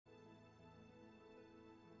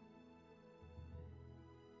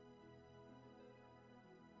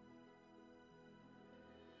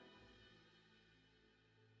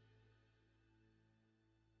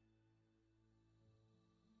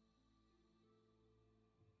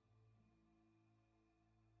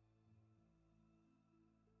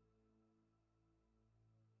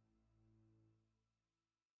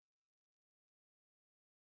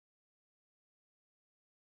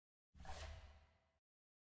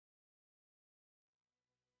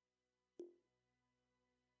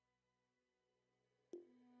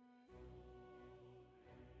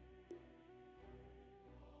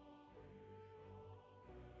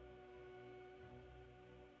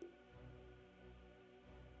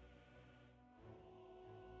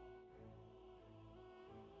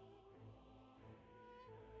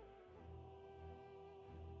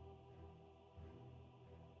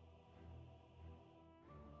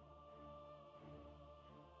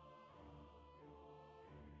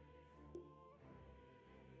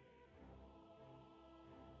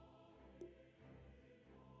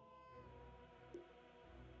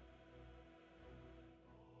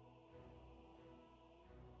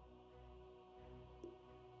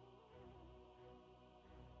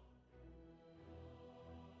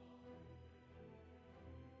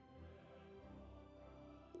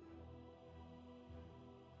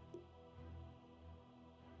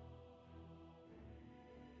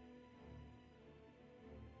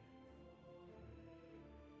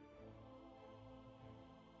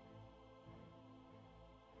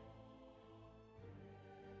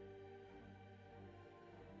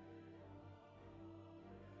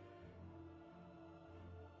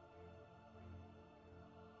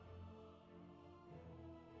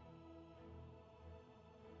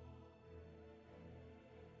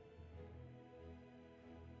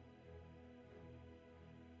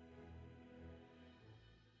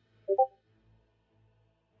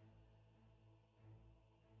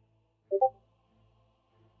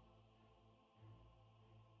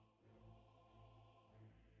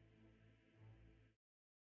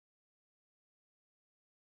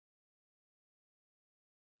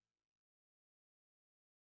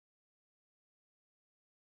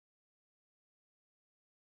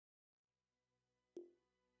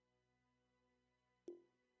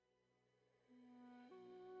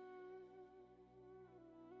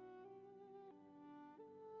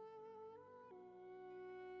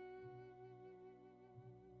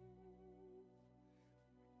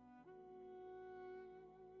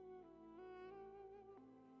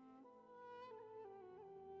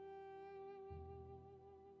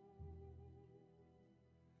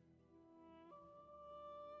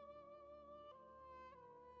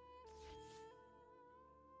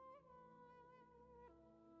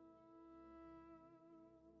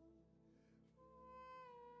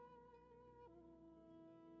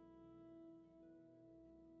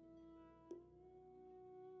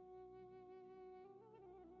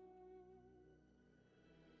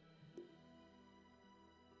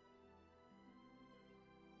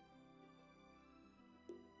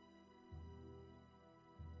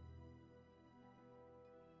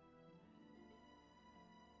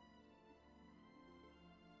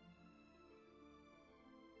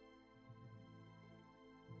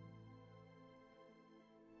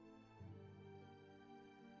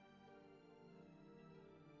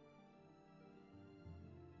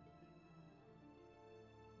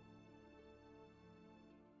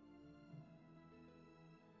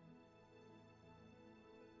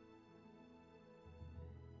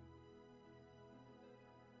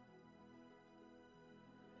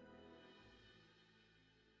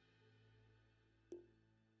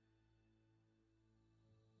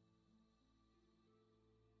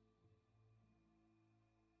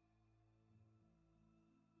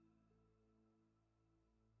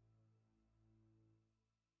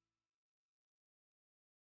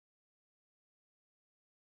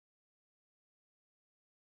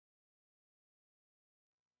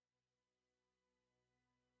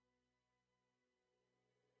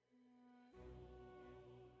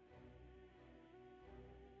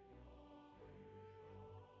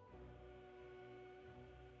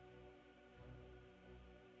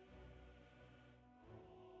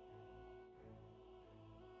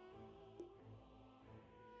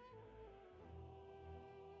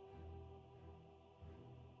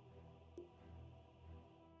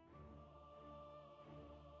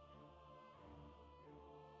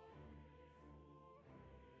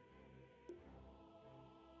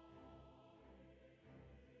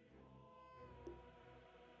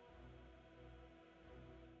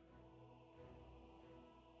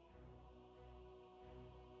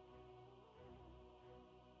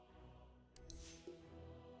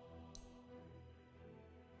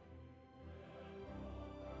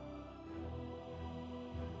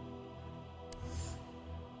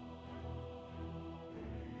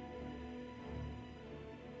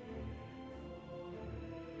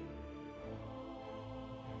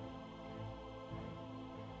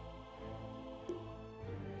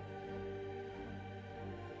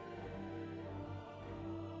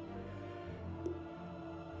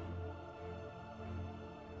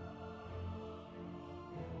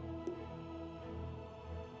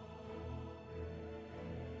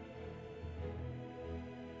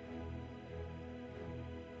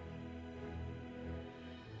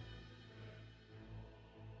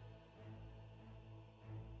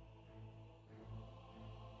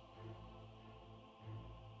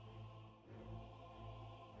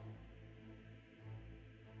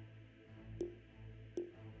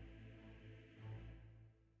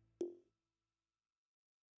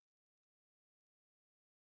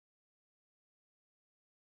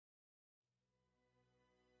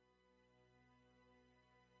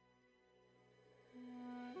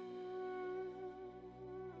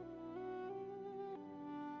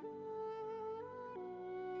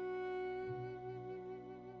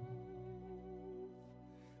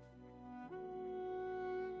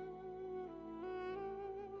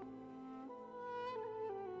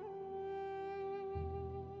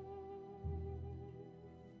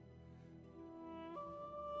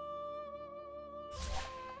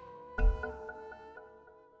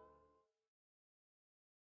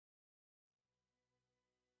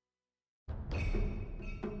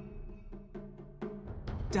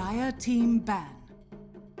Dire team ban.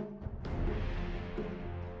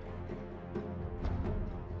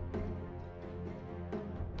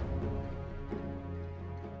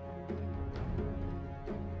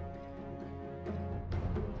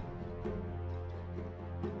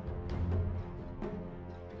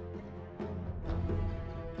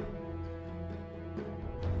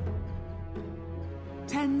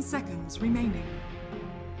 Seconds remaining.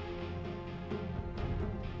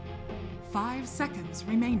 5 seconds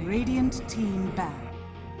remaining. Radiant team ban.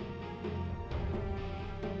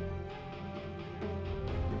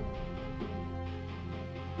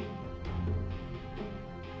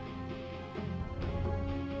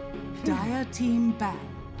 Dire team ban.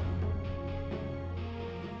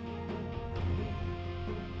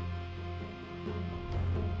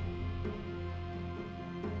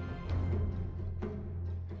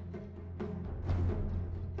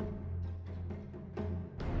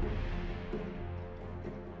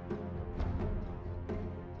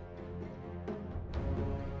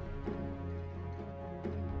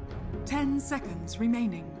 Seconds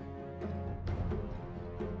remaining.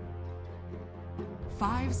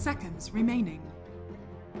 5 seconds remaining.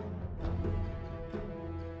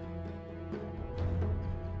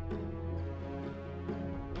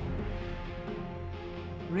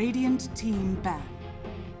 Radiant team ban.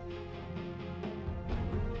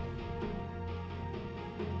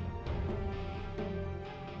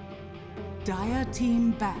 Dire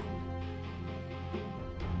team ban.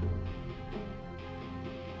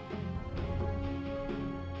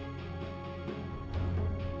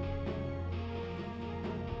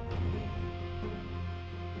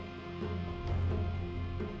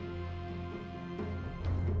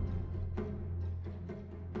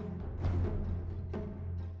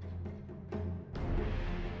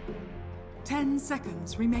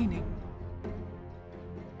 Seconds remaining.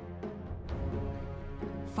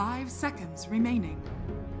 5 seconds remaining.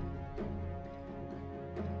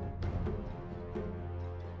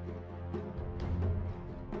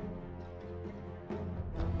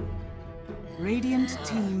 Radiant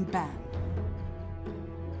team ban.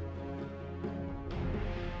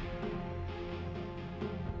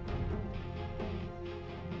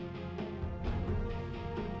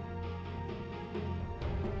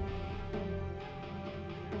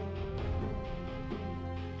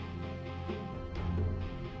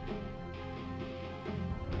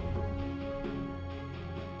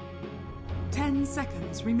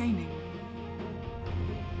 Seconds remaining.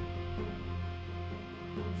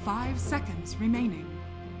 5 seconds remaining.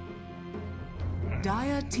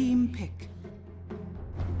 Dire team pick.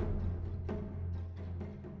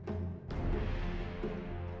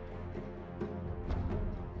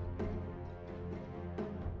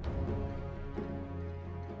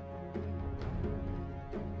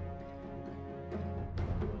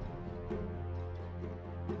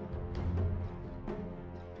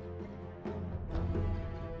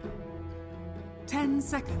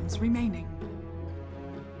 Seconds remaining.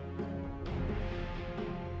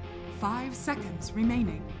 5 seconds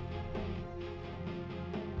remaining.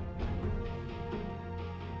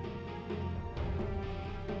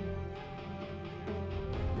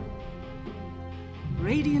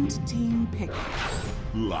 Radiant team pick.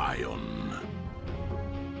 Lion.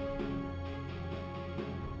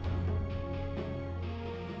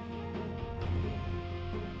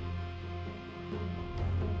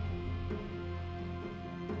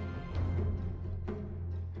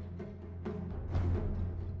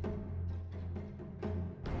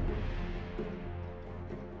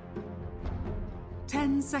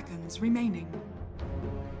 10 seconds remaining.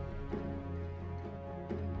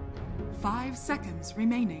 5 seconds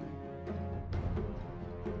remaining.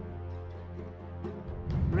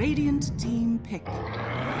 Radiant team pick.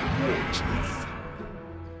 Warchief.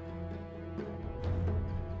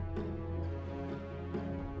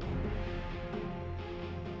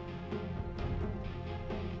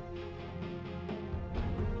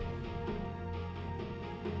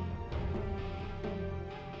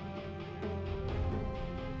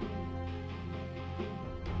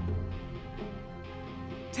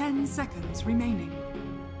 Seconds remaining.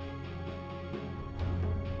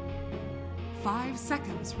 5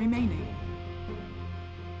 seconds remaining.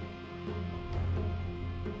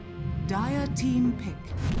 Dire team pick.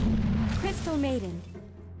 Crystal Maiden.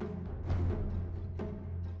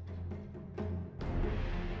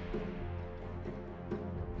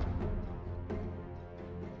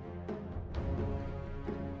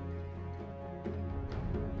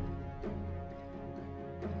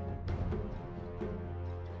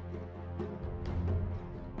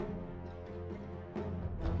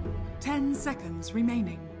 Seconds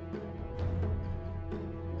remaining.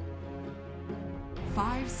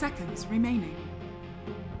 5 seconds remaining.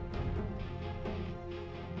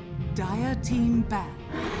 Dire team ban.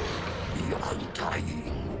 The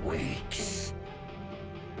undying waits.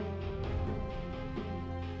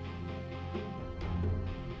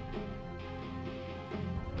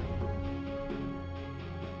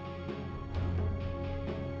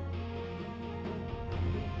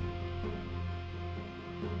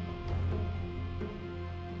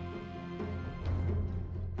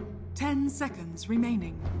 Ten seconds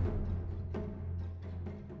remaining.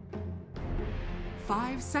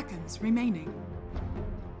 5 seconds remaining.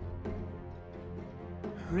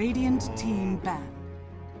 Radiant team ban.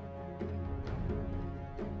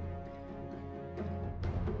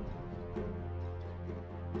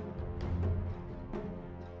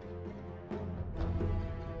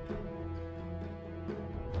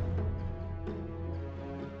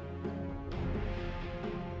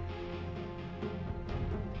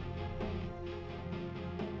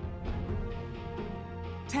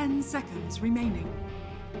 Ten seconds remaining.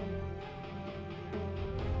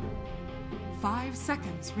 5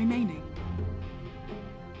 seconds remaining.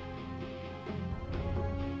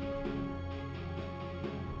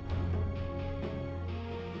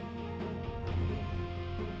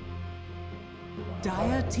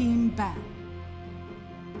 Dire team ban.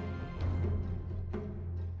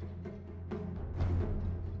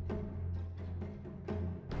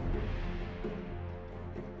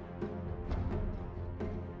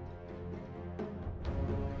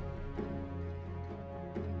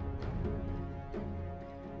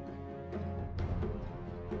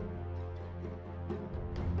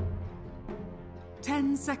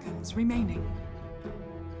 Ten seconds remaining.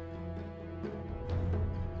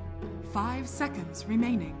 5 seconds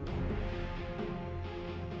remaining.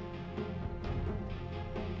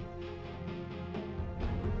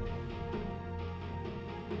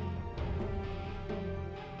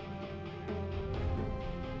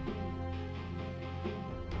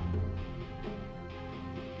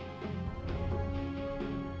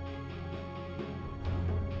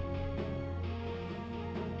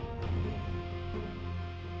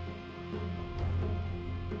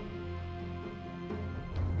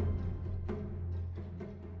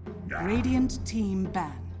 Radiant team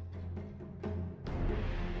ban.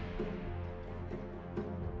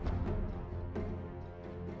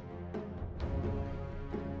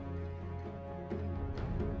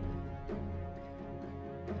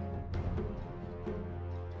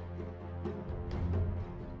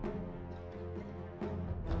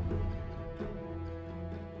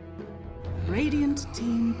 Radiant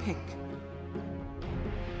team pick.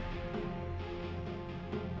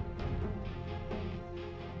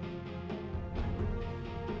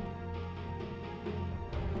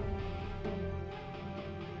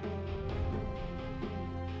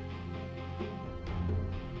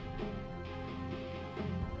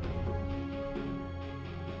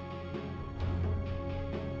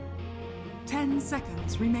 Ten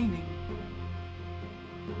seconds remaining.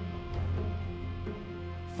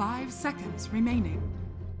 5 seconds remaining.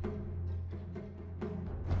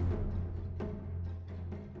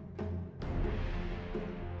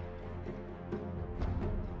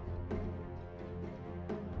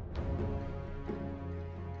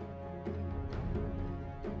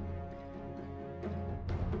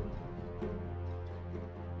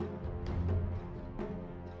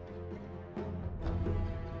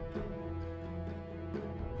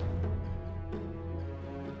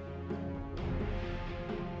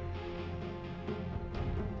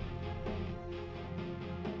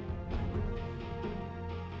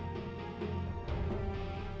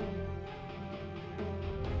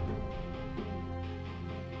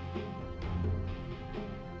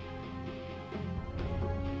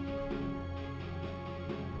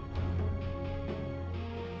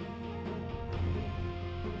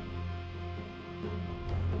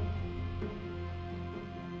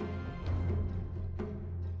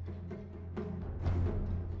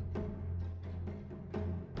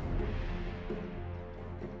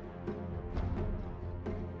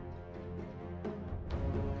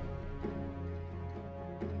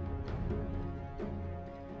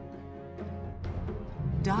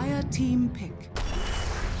 Dire team pick.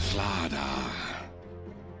 Slada.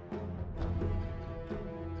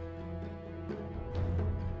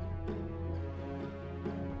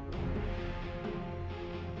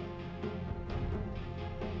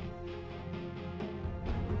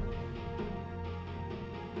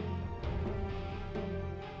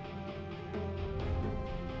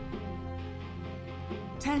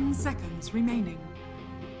 Ten seconds remaining.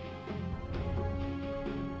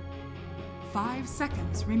 5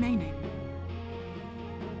 seconds remaining.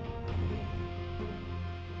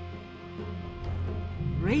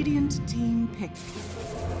 Radiant team pick.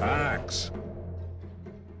 Axe.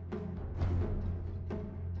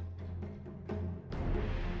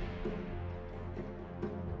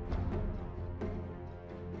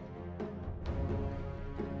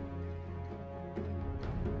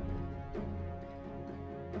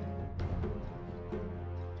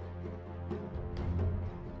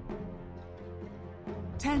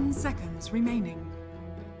 10 seconds remaining.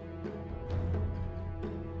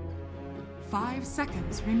 5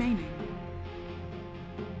 seconds remaining.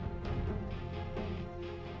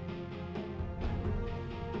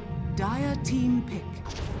 Dire team pick.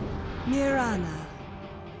 Mirana.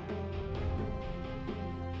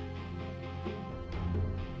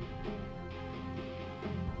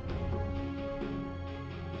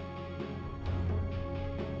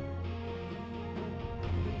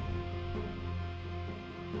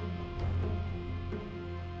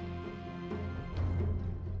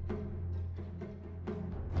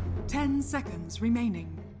 Ten seconds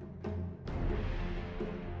remaining.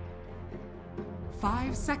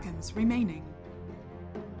 5 seconds remaining.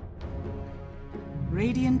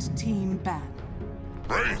 Radiant team ban.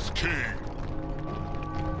 Wraith King!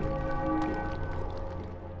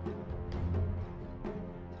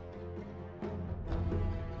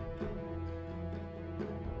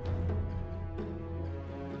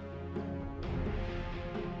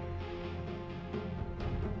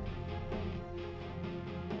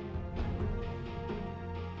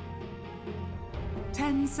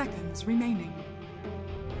 10 seconds remaining.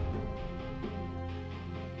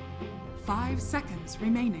 5 seconds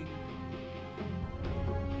remaining.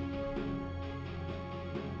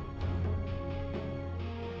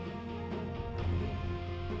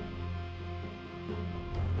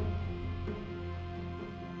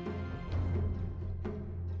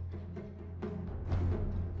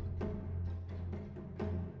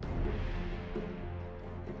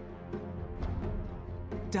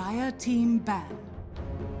 Dire team ban.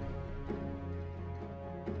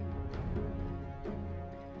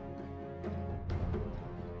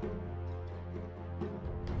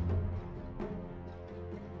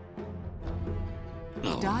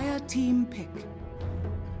 Dire team pick.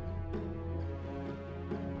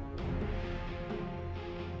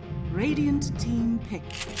 Radiant team pick.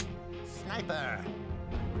 Sniper!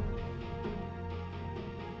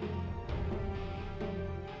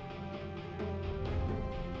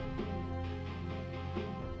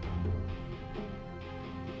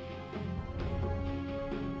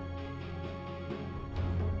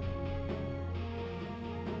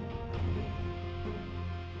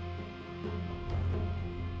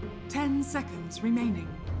 Ten seconds remaining.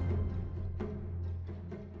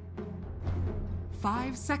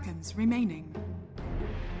 5 seconds remaining.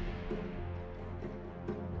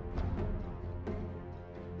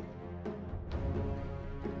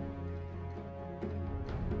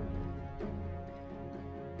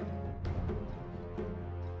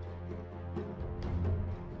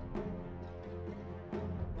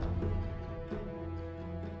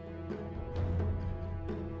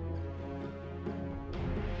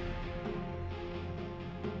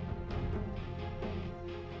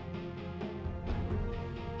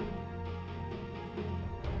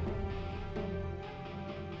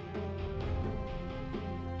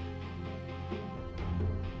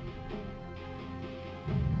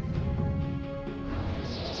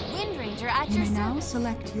 Wind Ranger at You your may now service.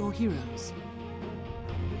 select your heroes.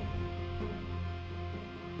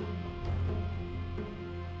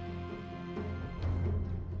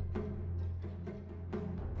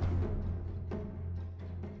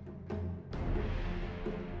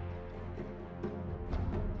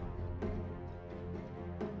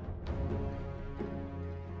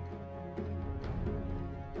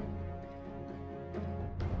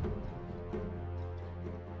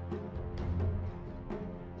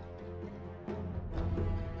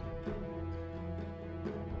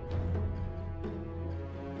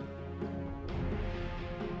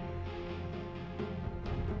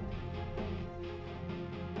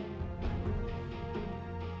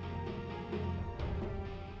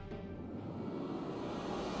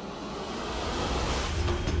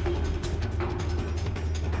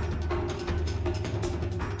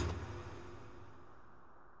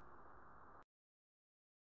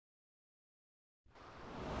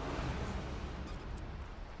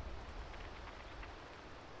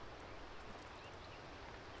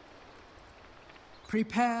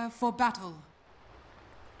 Prepare for battle.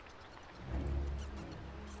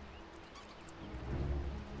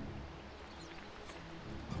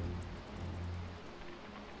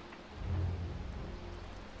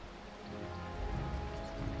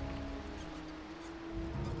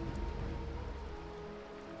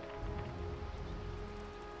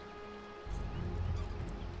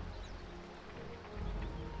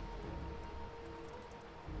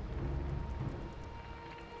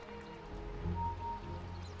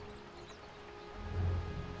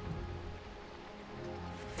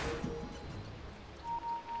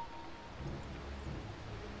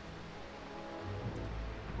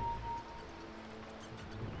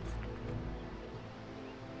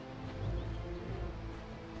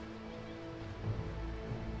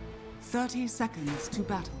 30 seconds to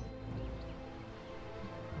battle.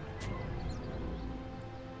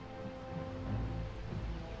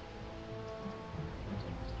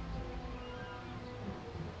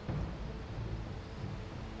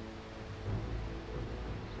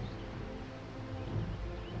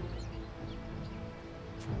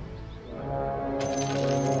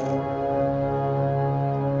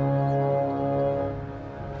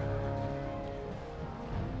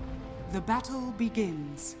 The battle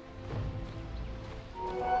begins.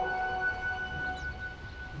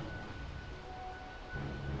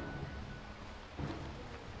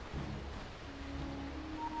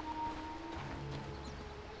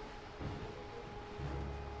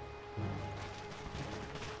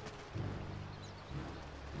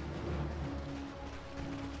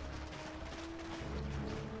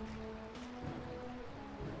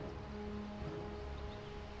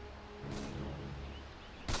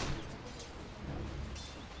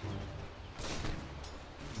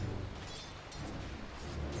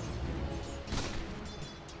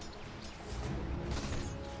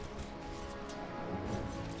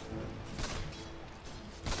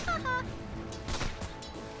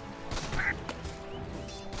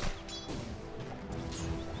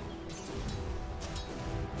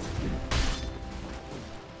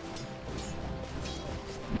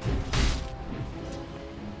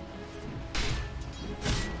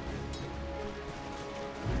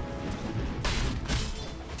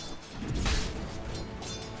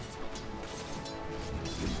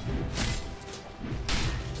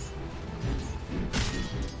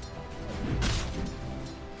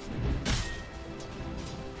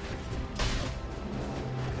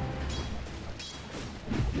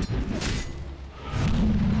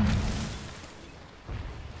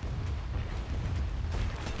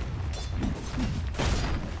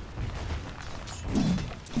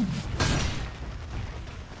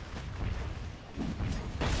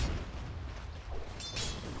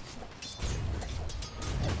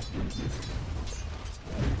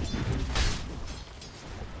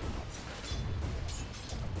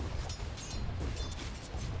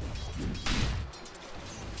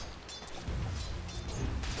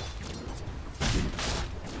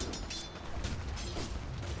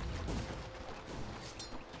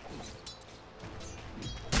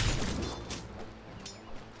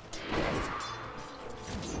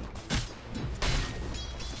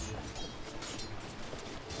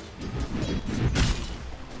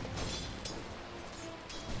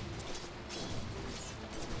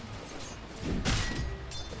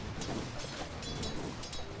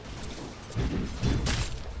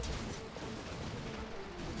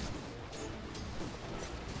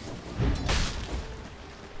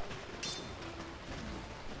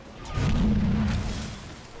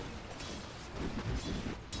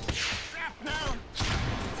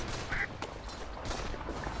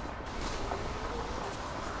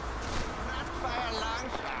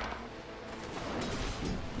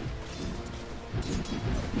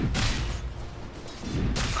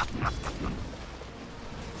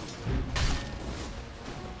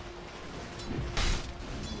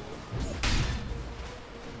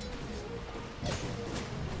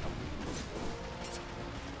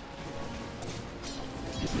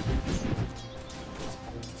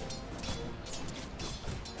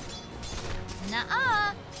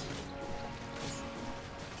 Nuh-uh.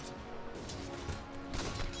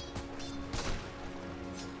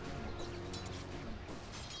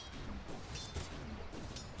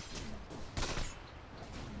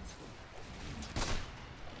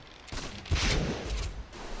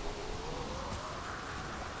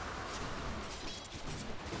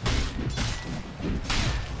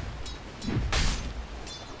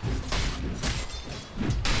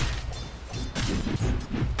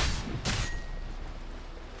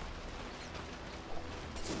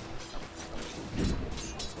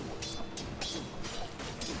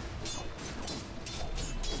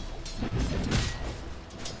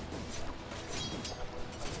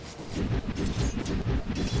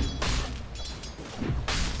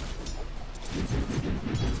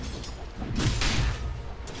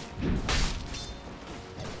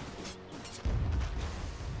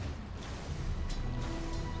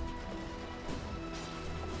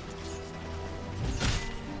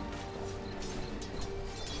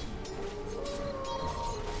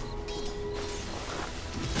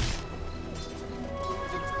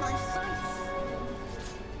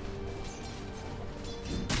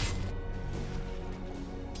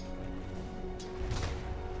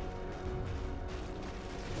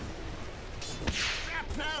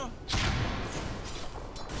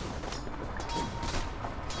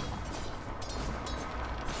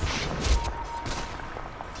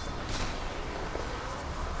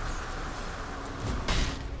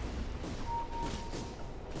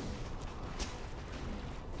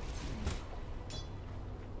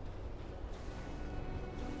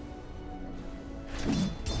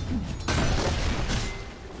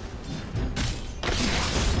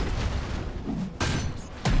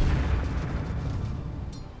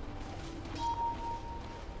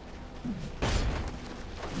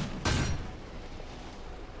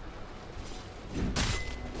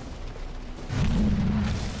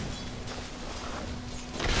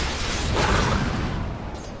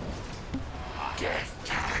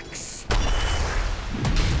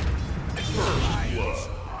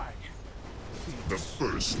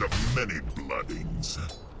 first of many bloodings.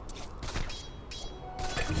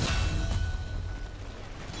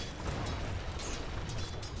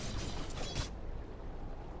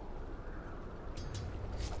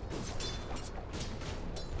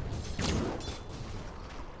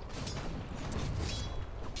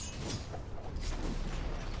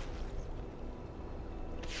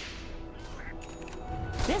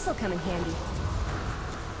 This'll come in handy.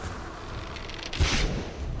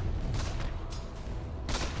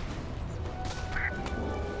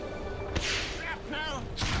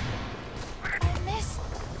 I missed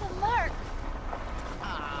the mark.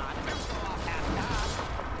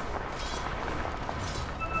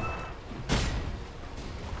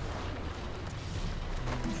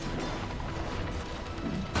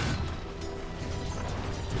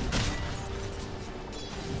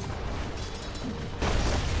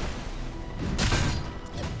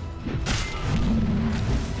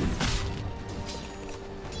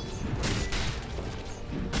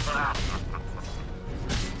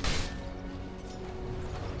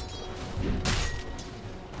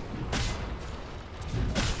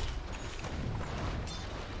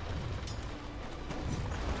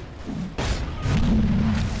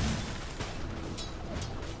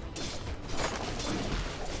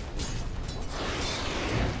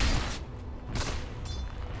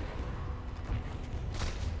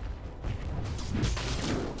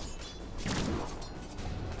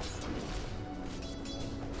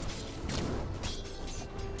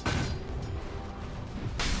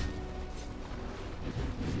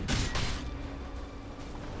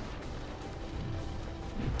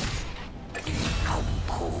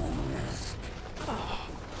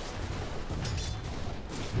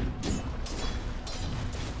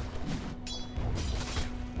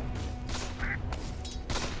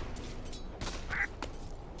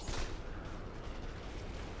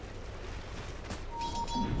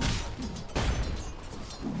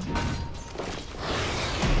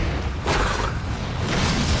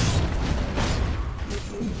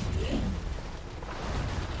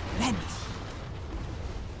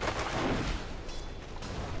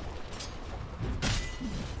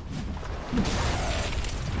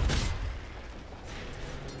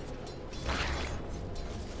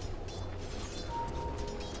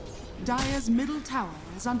 Dire's middle tower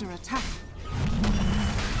is under attack.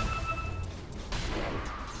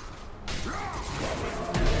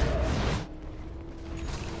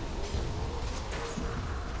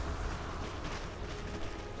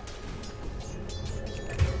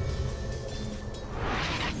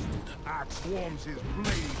 Axe warms his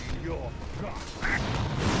blade in your gut.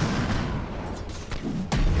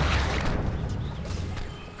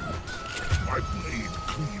 My blade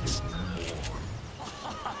cleaves no more.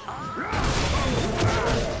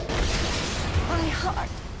 My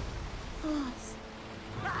heart falls.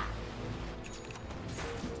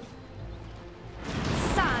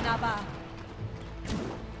 Sanaba.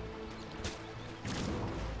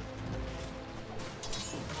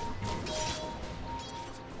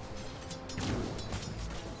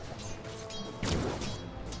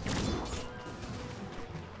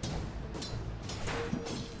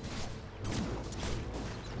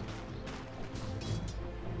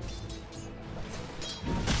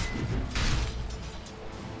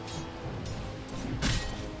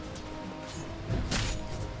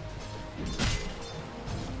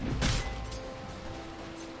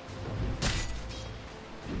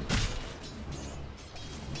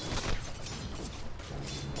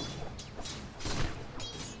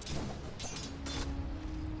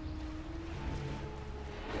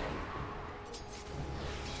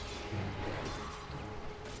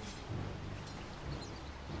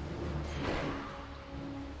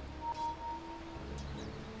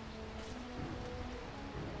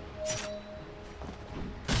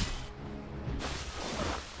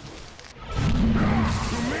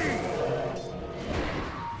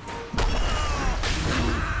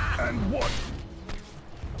 And what?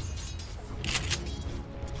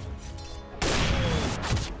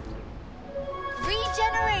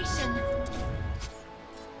 Regeneration.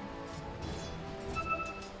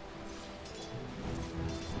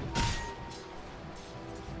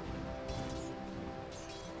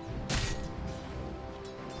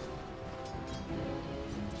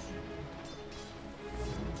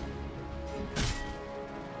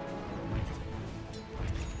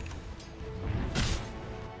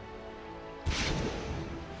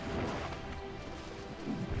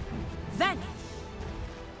 Vanish.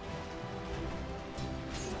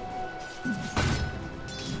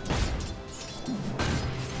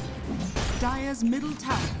 Dire's middle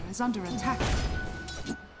tower is under attack.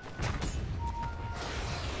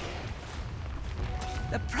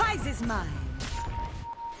 The prize is mine.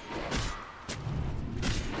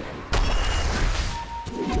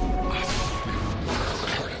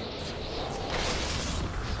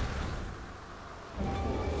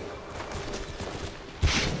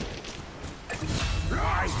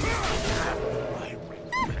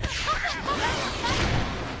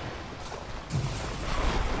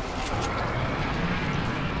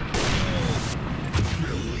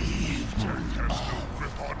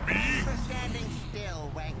 Standing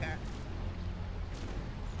still, wanker.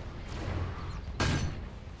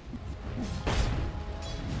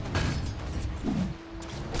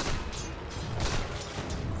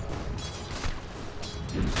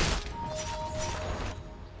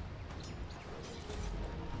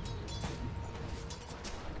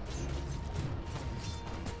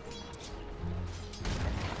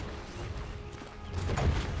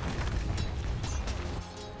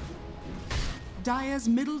 Dire's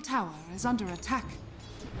middle tower is under attack.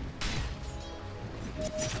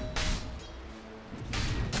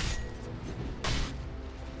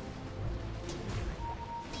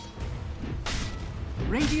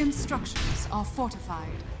 Radiant structures are fortified.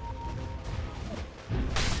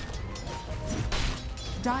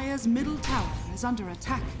 Dire's middle tower is under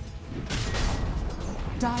attack.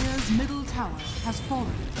 Dire's middle tower has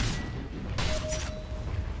fallen.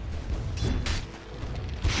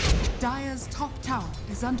 Dire's top tower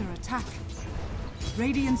is under attack.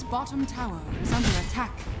 Radiant's bottom tower is under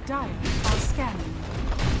attack. Dire are scanning.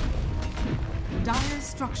 Dire's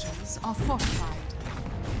structures are fortified.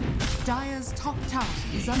 Dire's top tower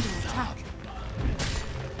is under attack.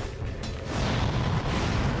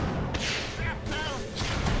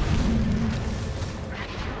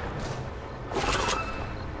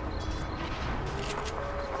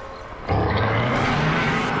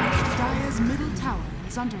 Dire's middle tower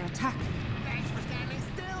is under attack. Thanks for standing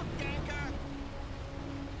still, ganker.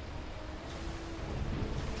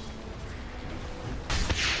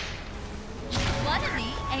 One of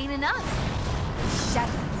me ain't enough.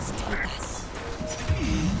 Shadows take us.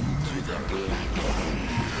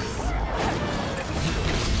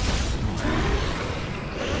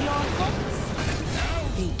 Your hopes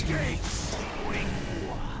be too late.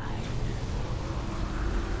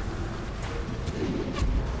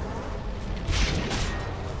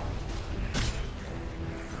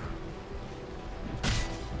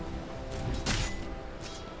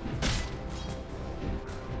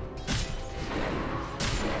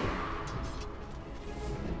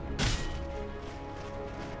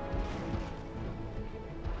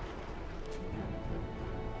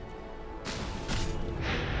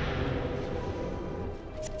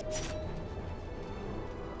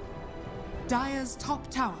 Dire's top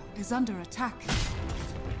tower is under attack.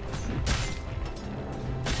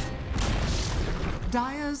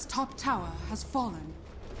 Dire's top tower has fallen.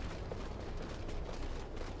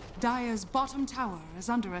 Dire's bottom tower is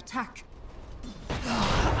under attack.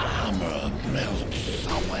 Armor melts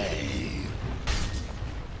away.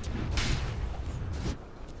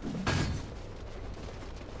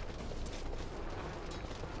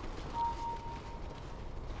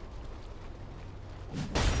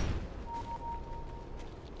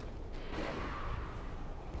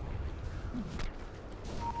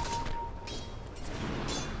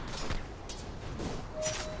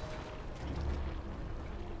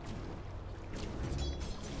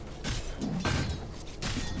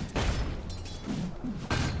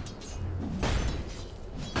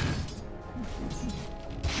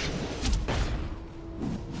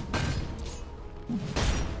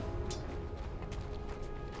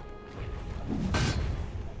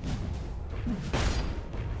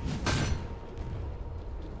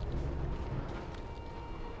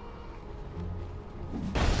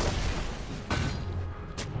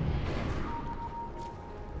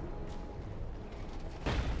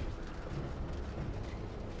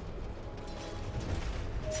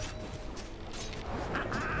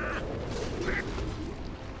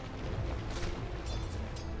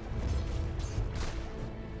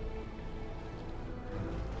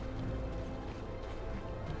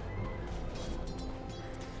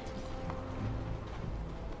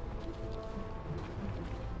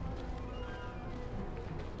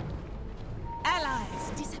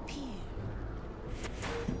 Allies disappear.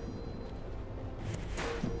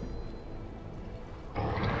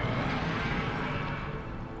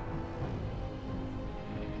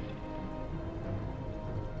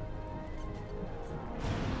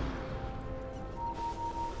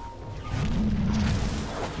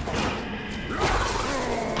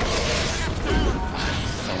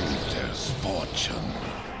 Soldier's fortune.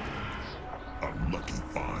 Unlucky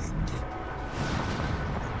find.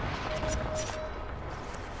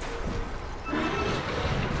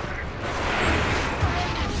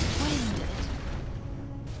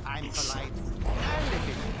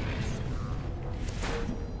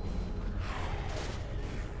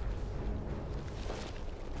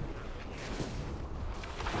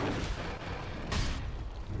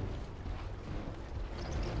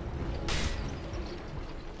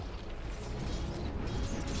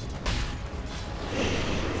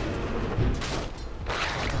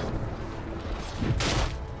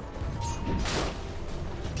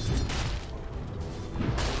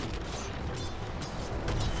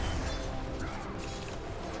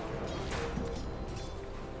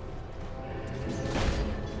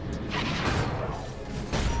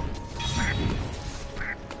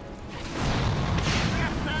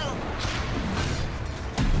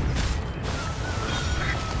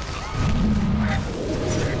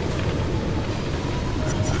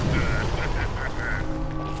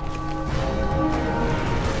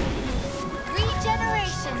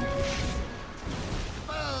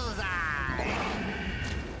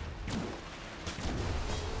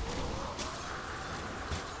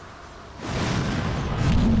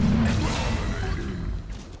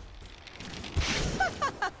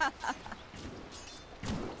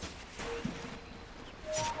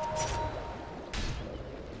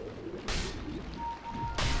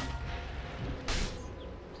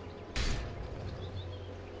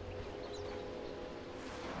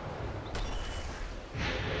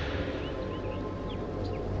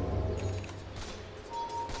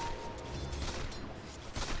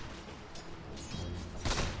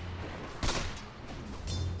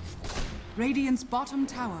 Radiant's bottom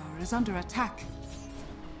tower is under attack.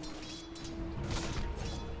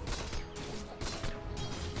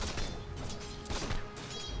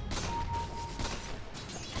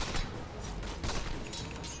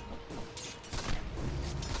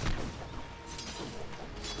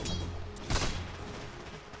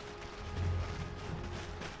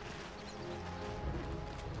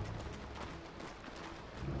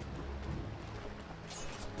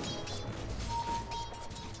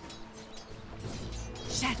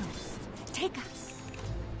 Shadows, take us.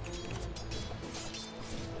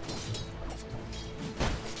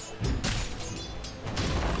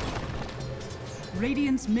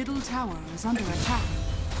 Radiant's middle tower is under attack.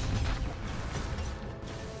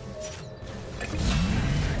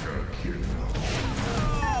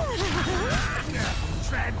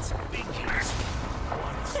 Trent, be careful.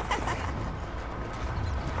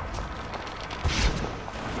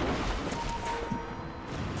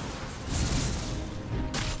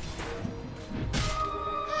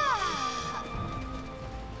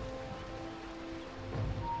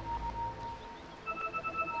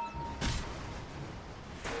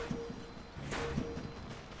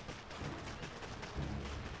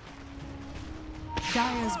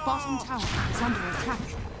 Dire's bottom tower is under attack.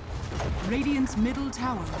 Radiant's middle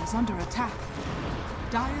tower is under attack.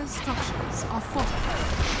 Dire's structures are fortified.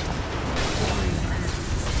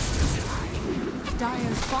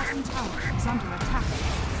 Dire's bottom tower is under attack.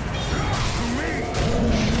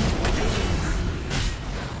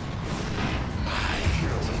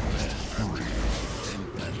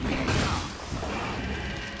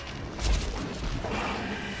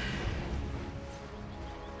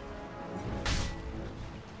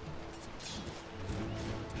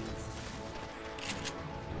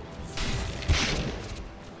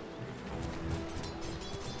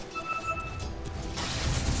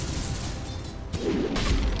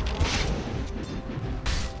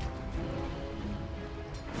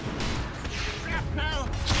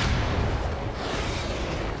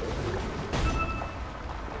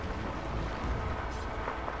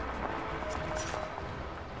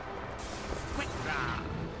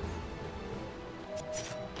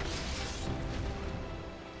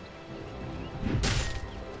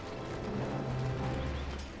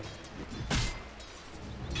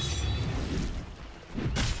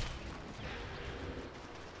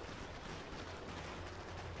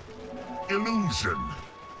 Illusion.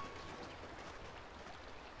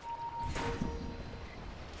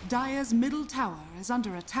 Dire's middle tower is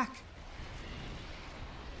under attack.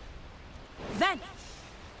 Vanish.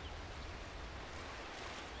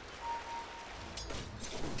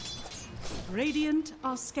 Radiant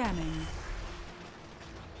are scanning.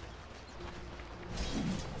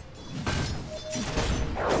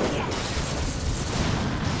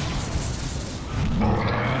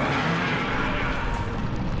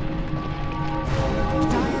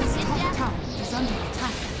 Dire's top tower is under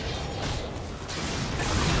attack.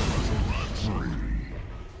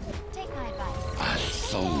 Take my advice. A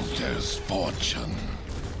soldier's fortune.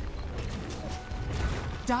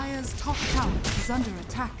 Dire's top tower is under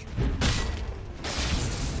attack.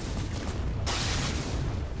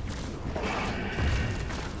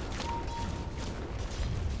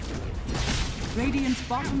 Radiant's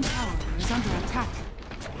bottom tower is under attack.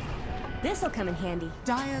 This'll come in handy.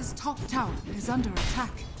 Dire's top tower is under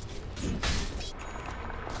attack.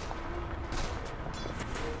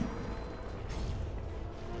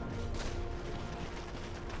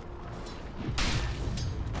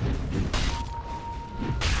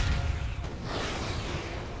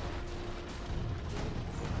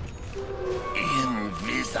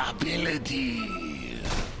 Invisibility.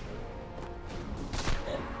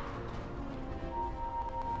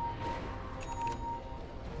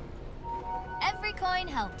 Every coin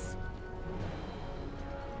helps.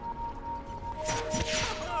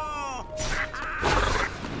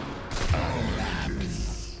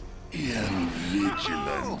 Lapse in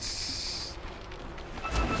vigilance.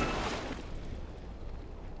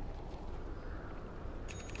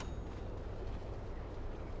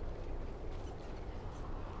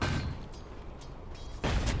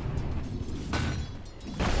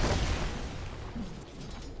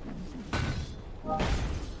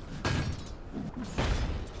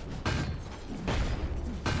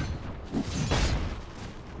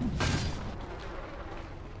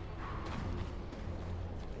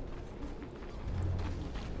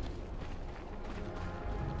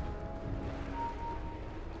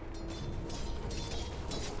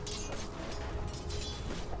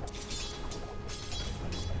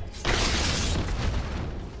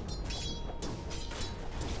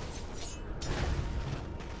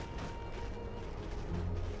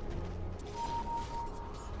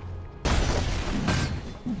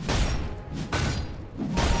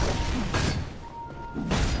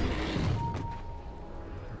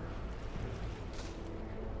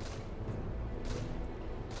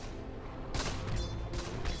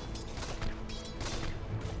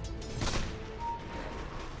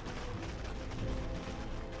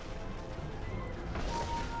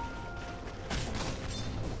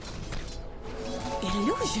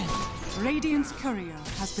 Illusion! Radiant's courier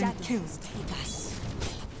has been Shadows killed. take us.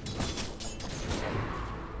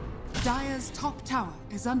 Dire's top tower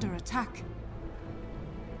is under attack.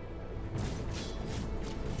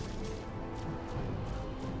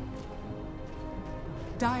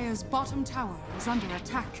 Dire's bottom tower is under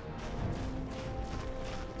attack.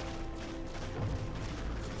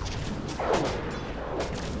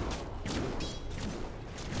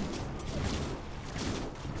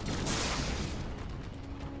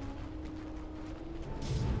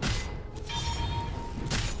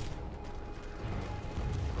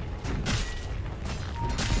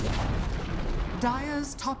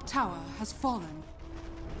 Dire's top tower has fallen.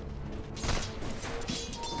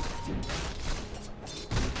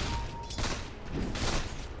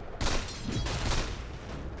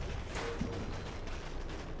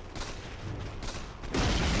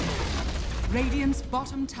 Radiant's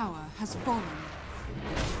bottom tower has fallen.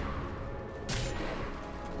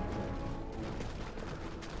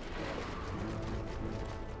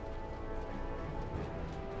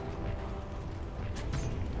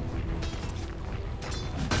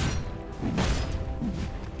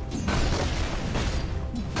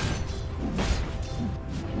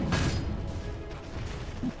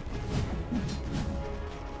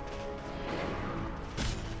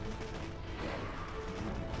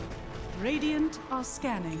 Radiant are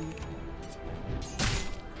scanning.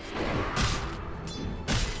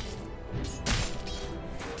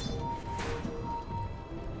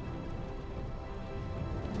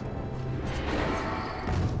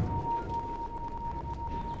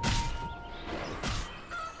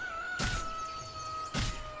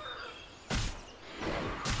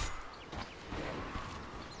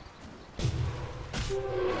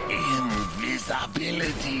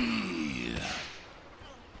 Invisibility.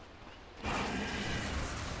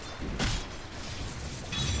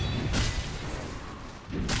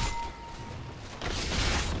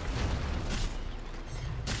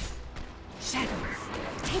 Shadows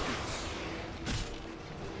take us.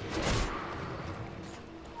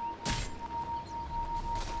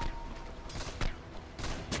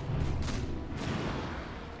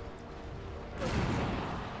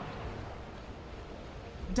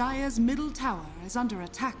 Dire's middle tower is under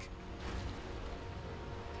attack.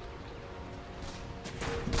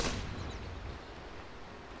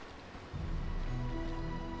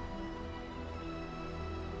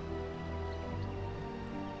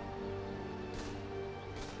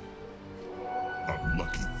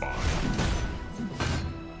 Unlucky find.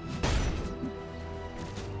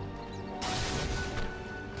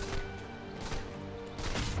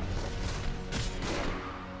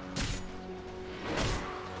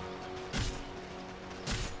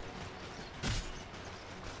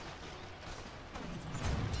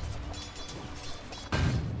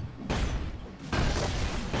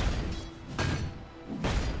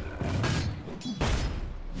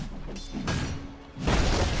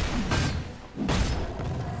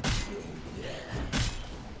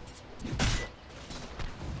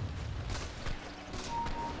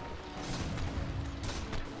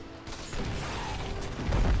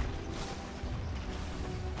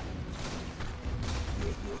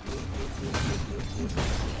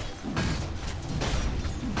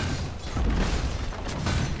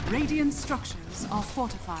 Radiant structures are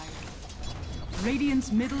fortified.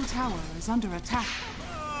 Radiant's middle tower is under attack.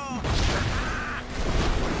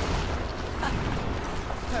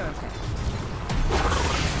 Perfect.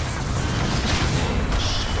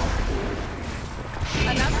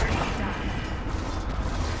 Another?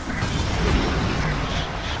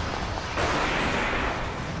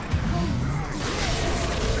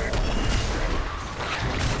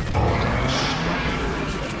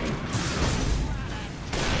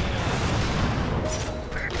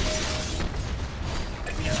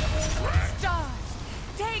 Stars,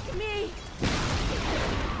 take me!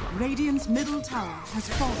 Radiant's middle tower has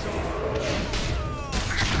fallen.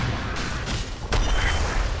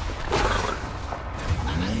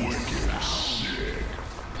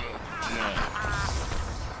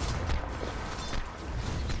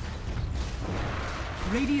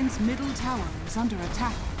 Radiant's middle tower is under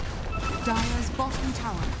attack. Dire's bottom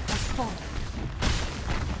tower has fallen.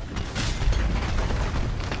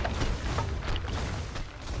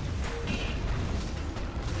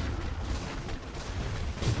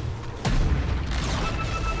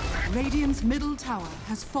 Radiant's middle tower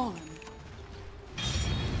has fallen.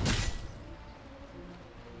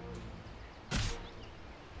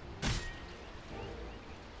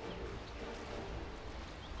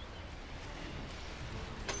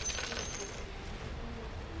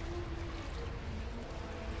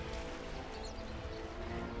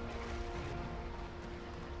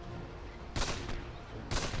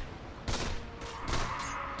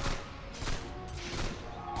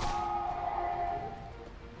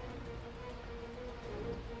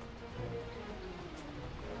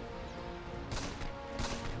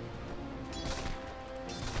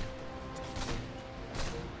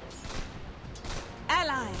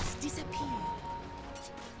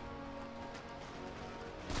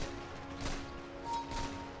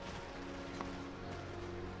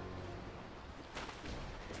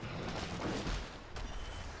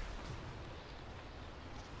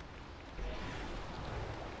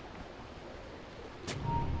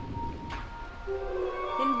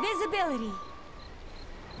 Invisibility.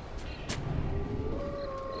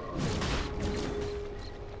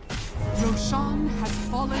 Roshan has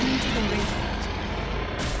fallen to the Radiant.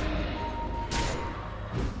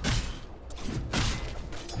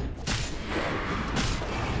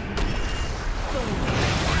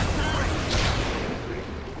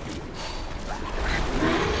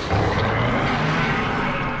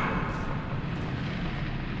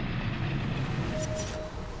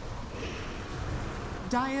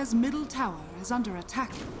 Dire's middle tower is under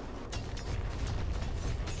attack.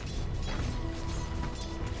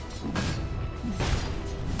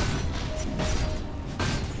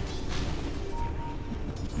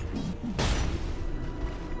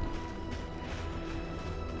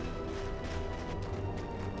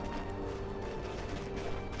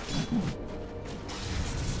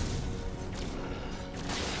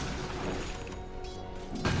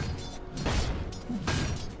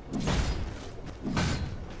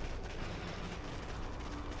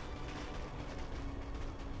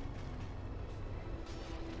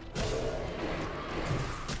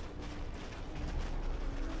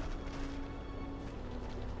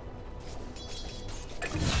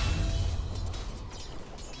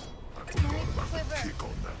 Kick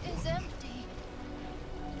on that Is one. empty.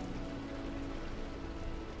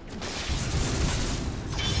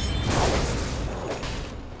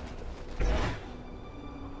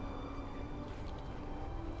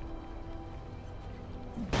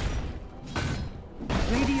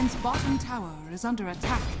 Radiant's bottom tower is under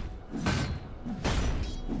attack.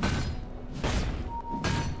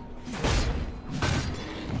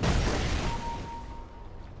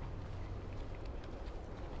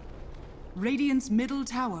 Radiant's middle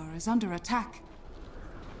tower is under attack.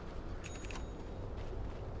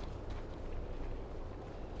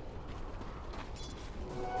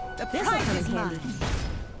 The prize is mine.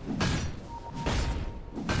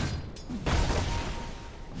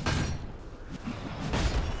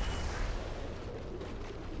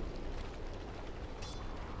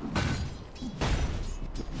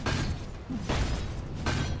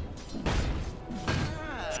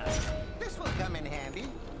 This will come in handy.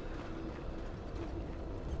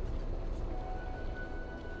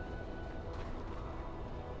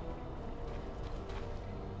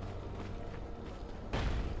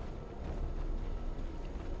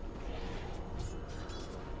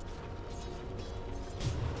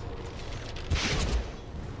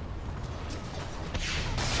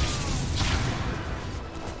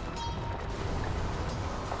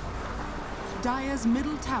 Dire's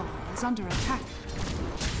middle tower is under attack.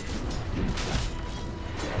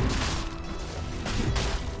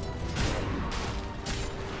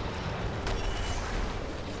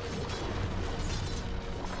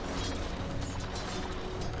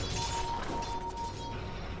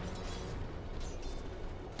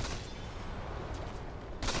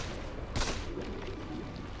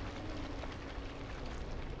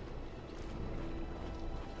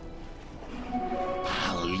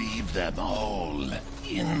 I'll leave them all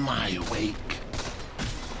in my wake.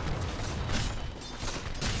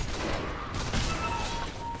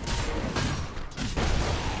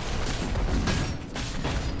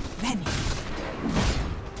 Ready.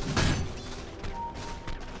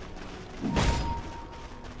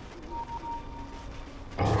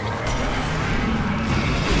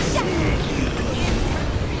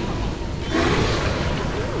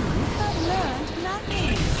 I've learned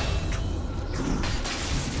nothing.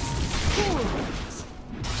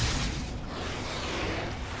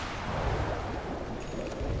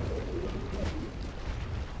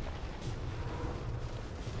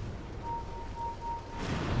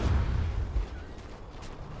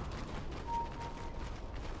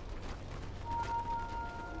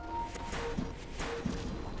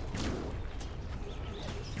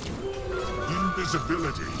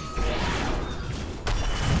 Invisibility.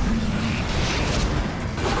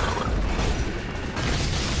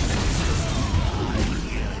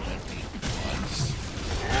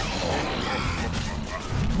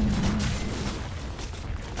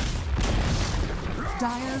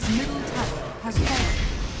 Dire's middle tower has fallen.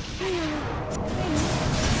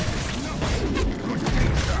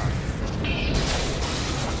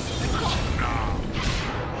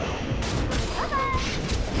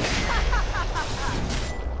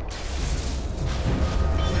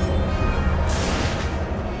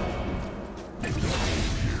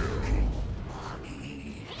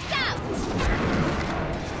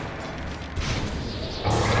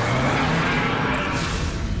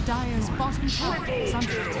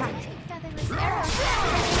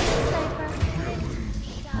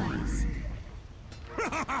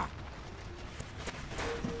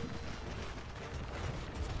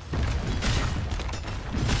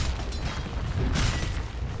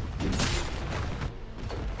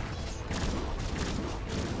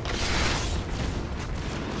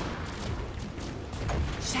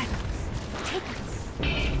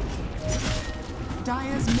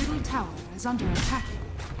 Dire's middle tower is under attack.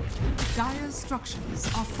 Dire's structures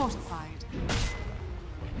are fortified.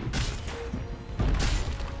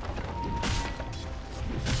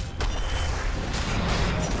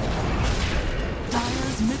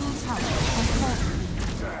 Dire's middle tower has fallen.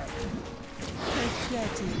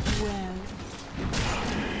 Pathetic well.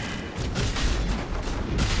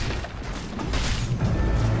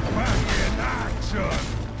 Back in action!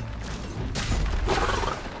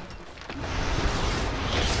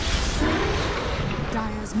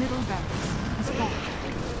 Dire's middle barracks has fallen.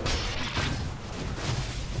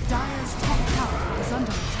 Dire's top tower is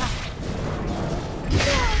under attack.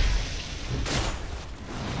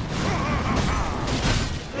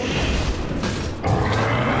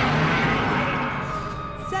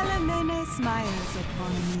 Salamene smiles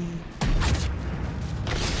upon me.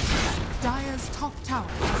 Dire's top tower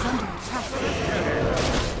is under attack.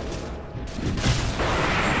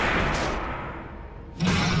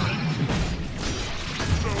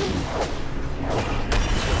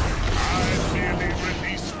 I merely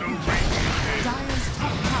released the radiant. Dire's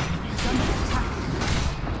top tower is under attack.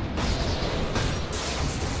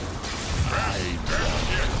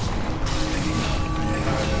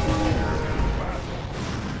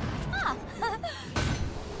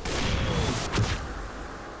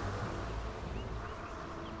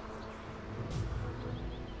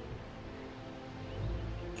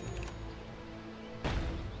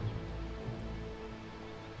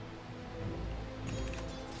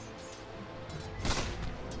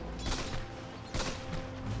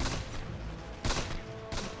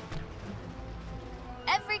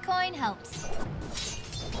 Every coin helps.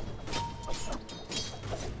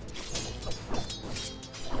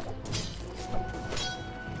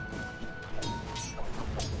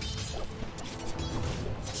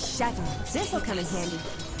 Shadow. This'll come in handy.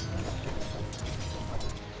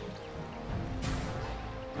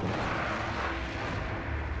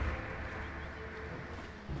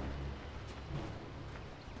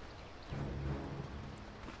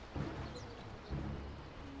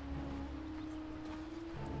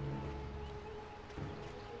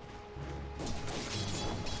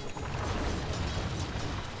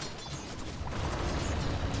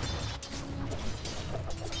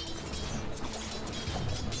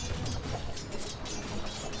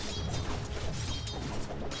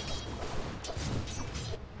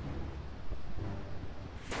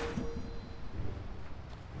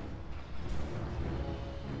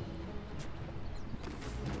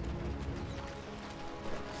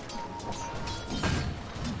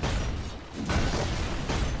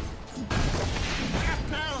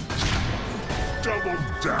 Double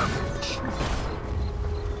damage.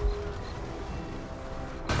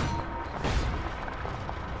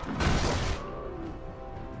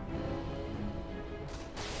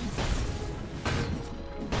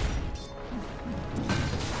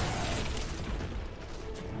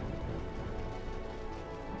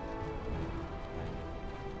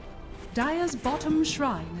 Dire's bottom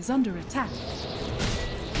shrine is under attack.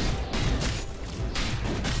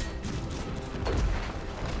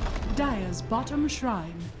 Dire's bottom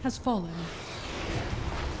shrine has fallen.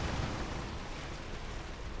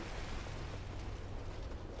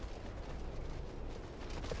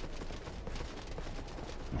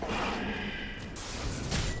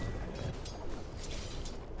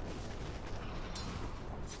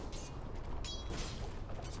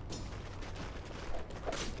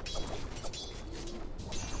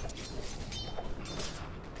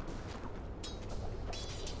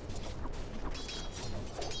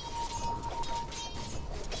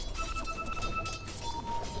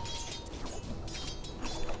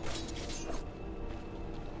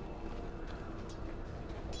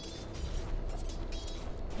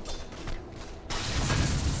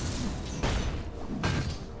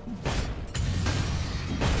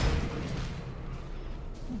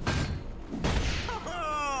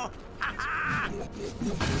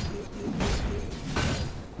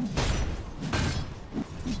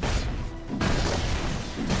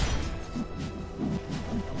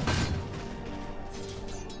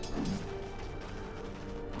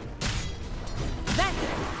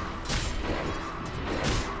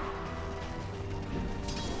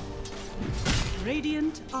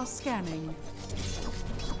 Radiant are scanning.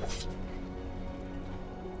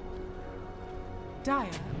 Dire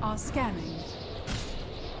are scanning.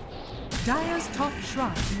 Dire's top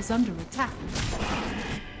shrine is under attack.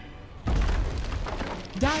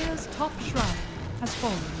 Dire's top shrine has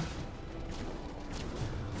fallen.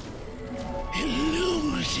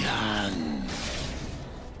 Illusion.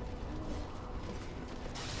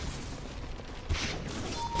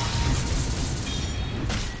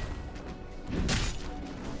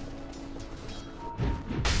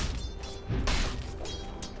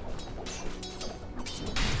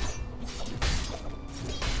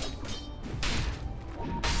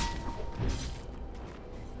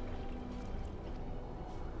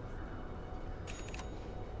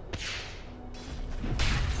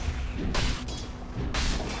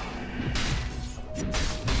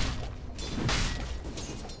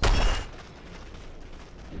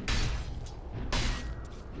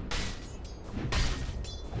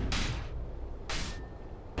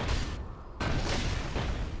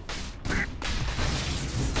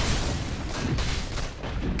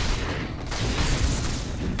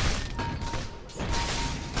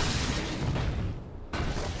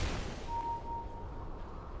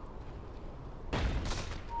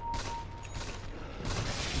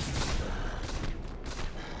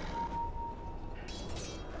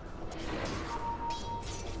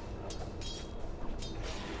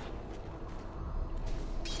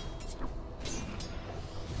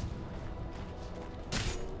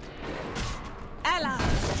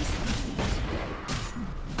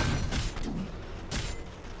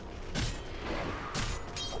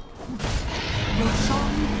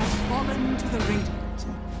 the radiant.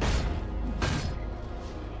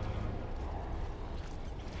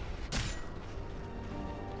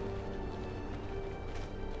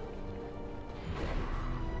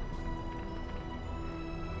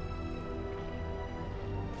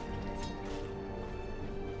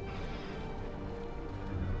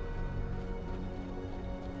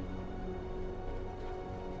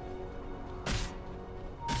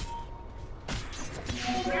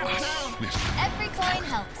 Every coin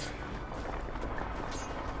helps.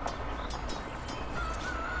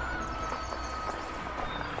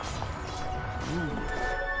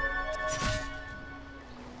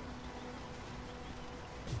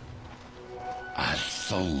 A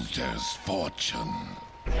soldier's fortune.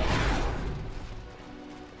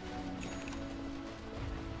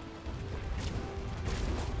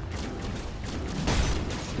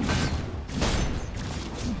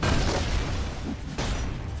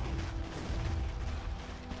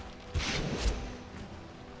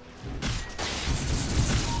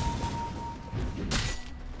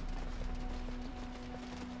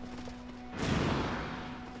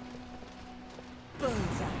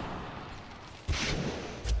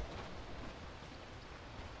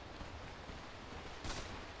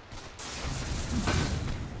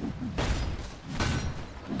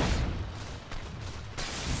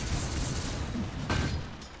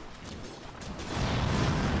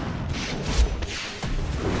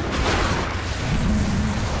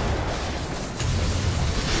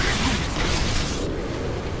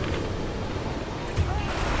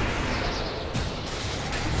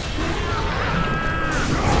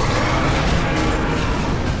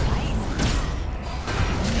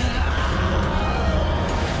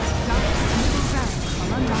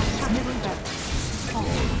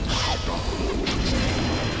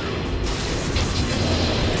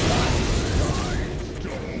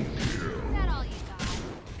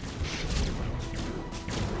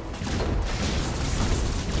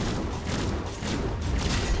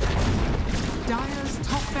 Dire's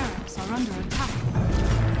top barracks are under attack.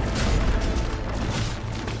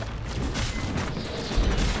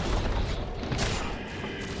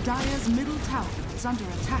 Dire's middle tower is under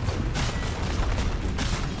attack.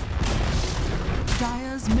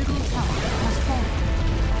 Dire's middle tower has fallen.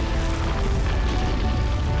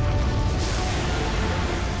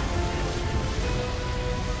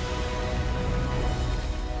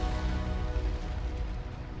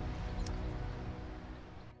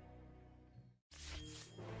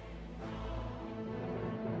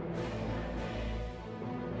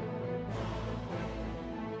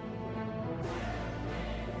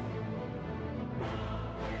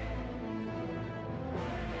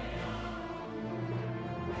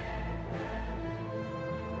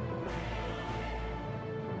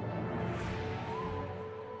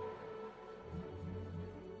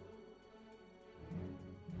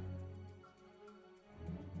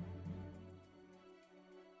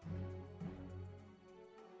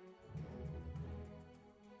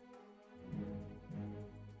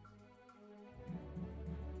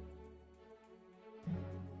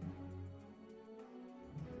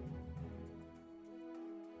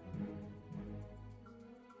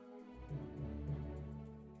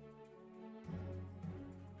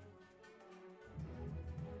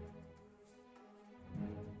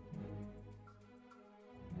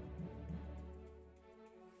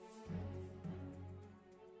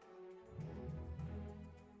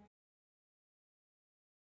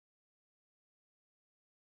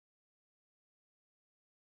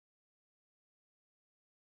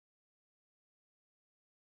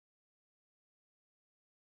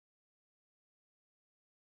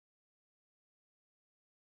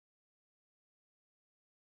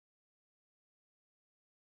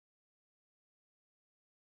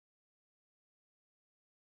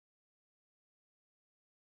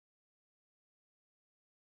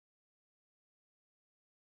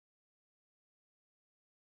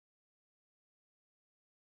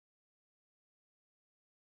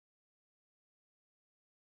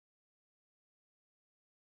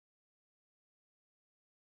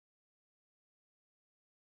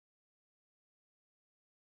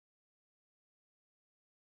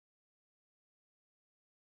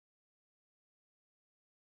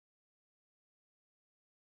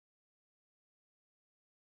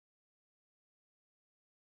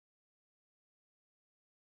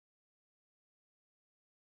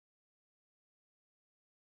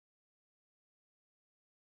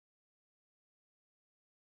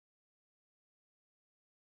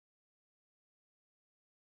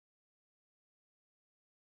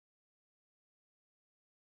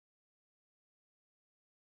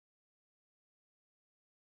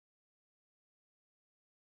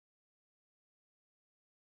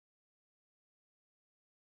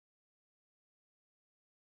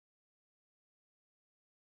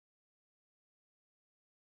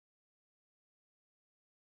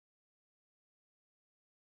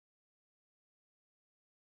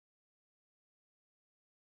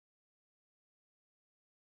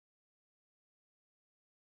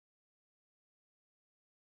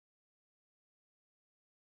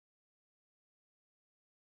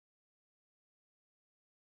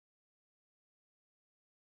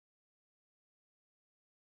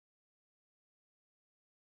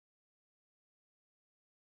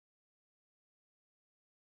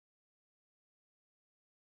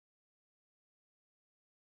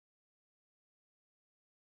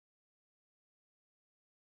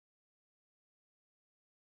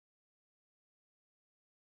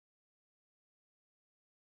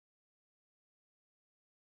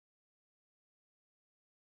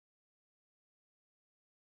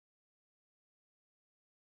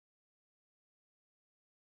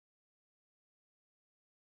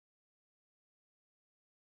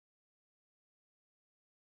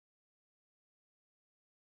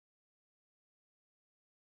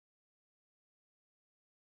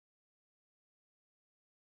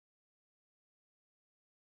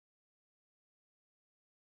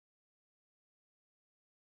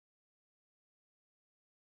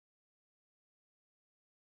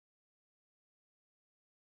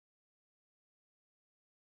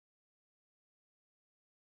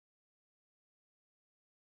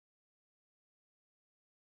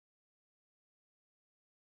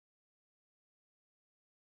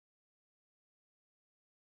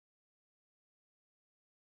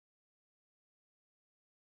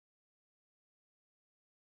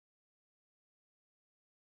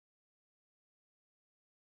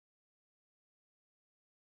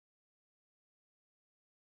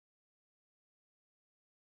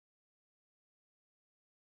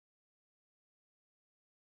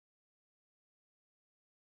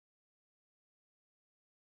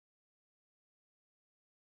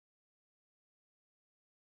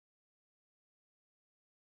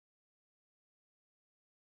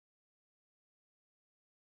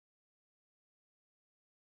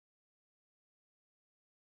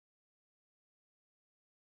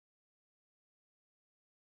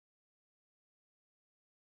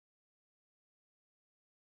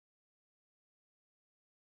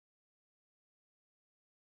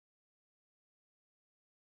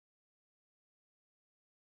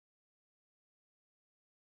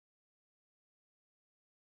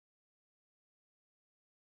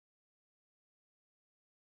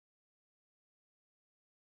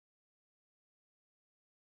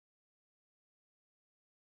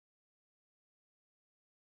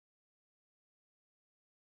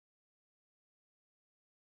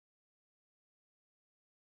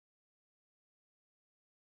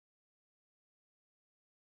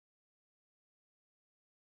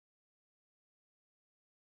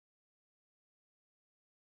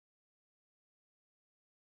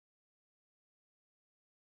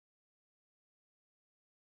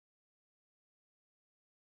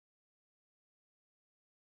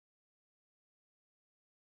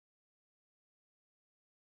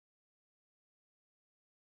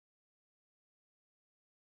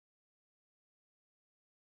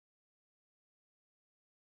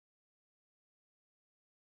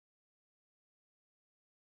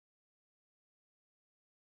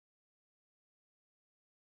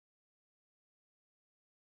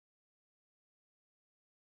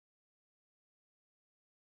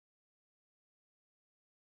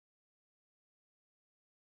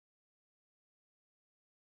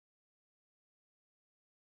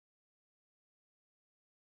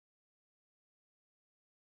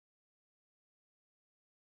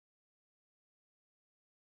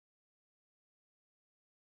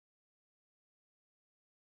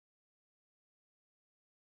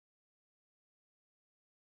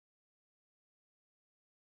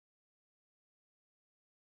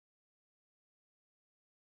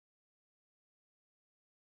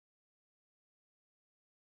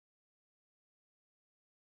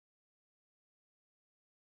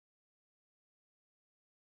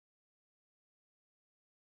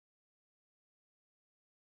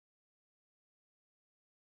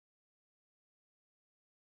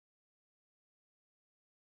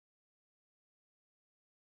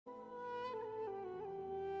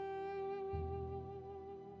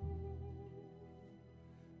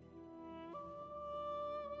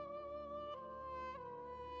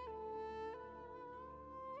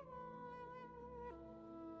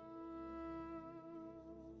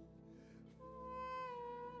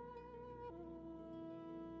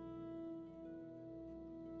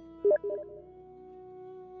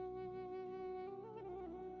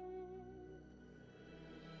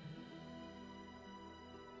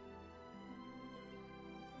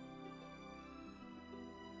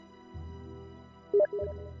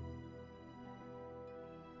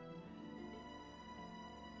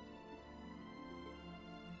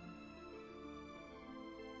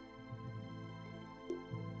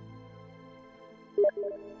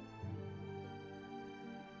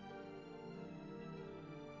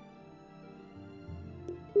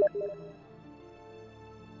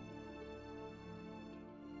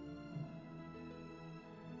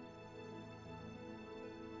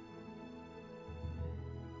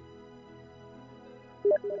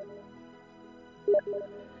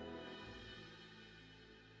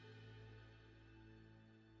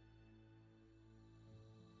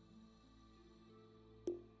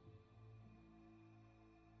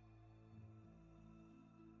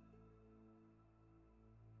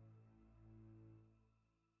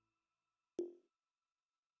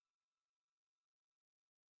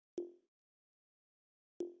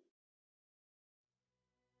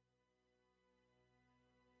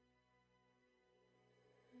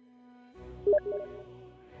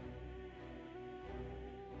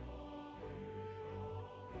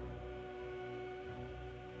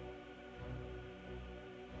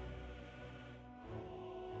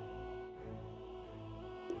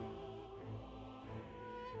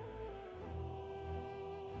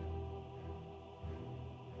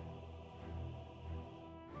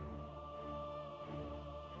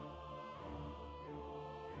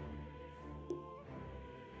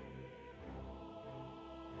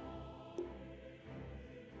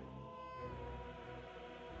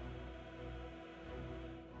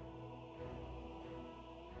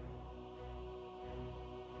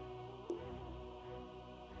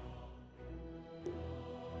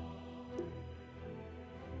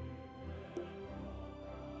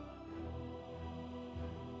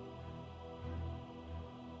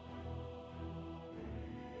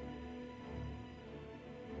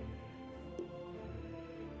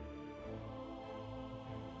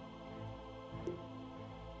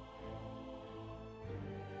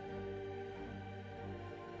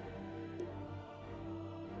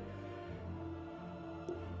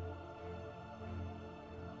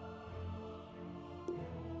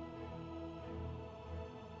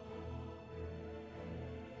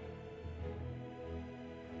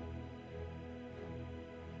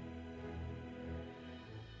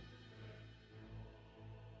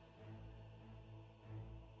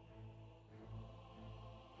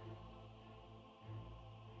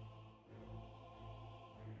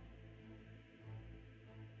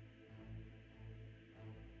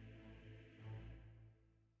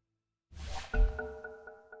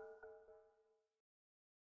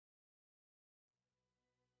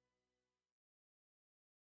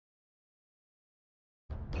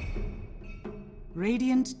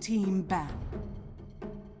 Radiant team ban.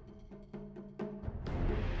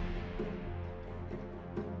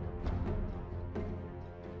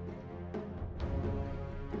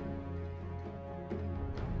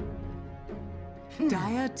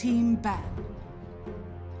 Dire team ban.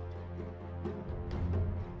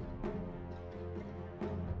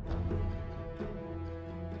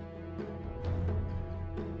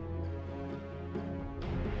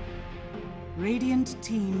 Radiant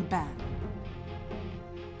team ban.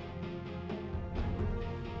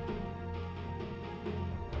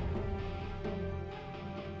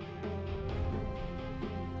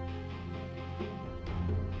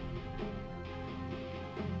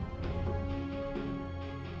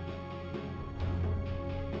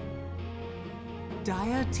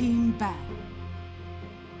 Dire team ban.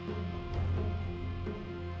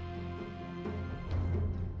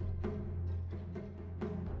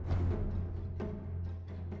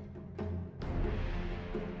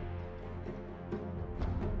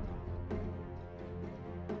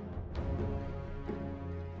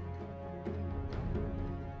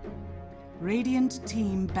 Radiant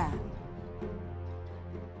team ban.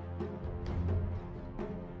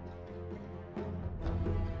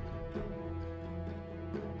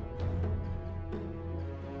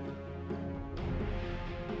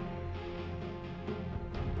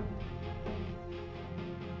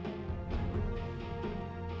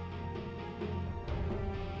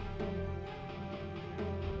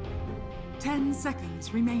 Ten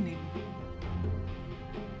seconds remaining.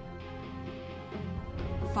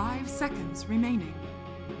 5 seconds remaining.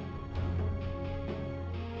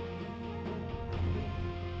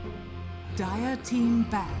 Dire team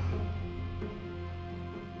ban.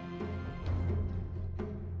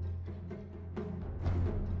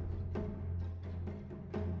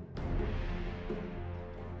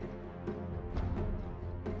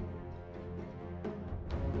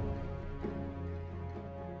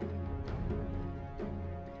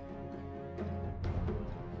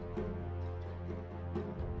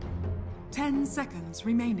 10 seconds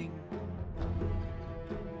remaining.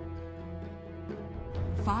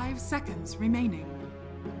 5 seconds remaining.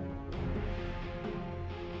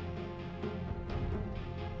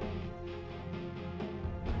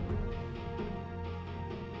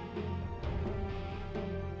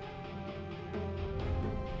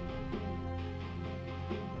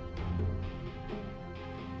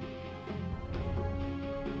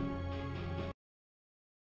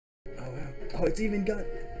 Oh, it's even got...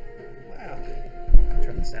 Wow.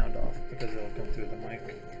 Turn the sound off because it'll come through the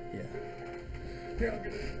mic. Yeah. Here, I'll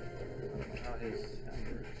get it. I don't know how his sound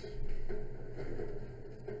works.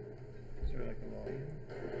 Is there like a volume?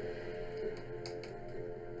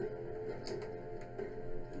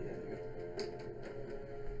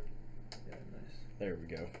 Yeah, nice. There we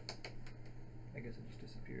go. I guess it just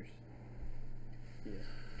disappears. Yeah.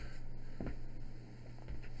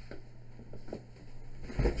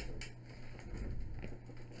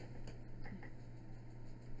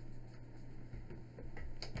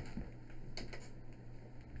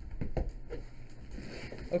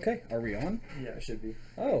 Okay, are we on? Yeah, it should be.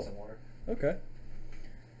 Oh. Some water. Okay.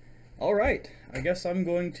 All right. I guess I'm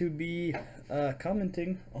going to be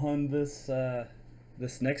commenting on this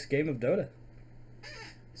this next game of Dota.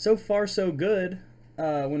 So far, so good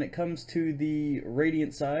when it comes to the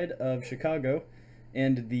Radiant side of Chicago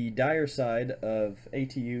and the Dire side of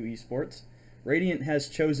ATU Esports. Radiant has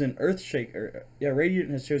chosen Earthshaker. Yeah, Radiant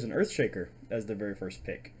has chosen Earthshaker as their very first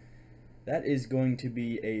pick. That is going to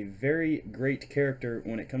be a very great character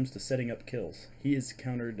when it comes to setting up kills. He is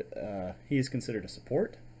considered a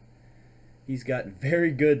support. He's got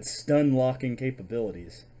very good stun locking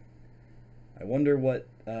capabilities. I wonder what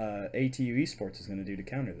ATU Esports is going to do to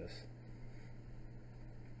counter this.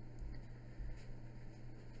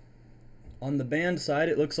 On the band side,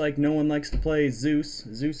 it looks like no one likes to play Zeus.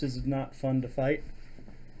 Zeus is not fun to fight.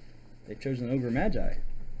 They've chosen Ogre Magi.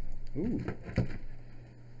 Ooh.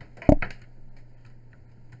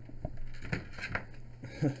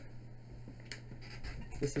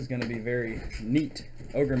 This is going to be very neat.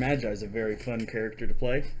 Ogre Magi is a very fun character to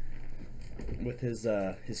play, with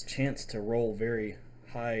his chance to roll very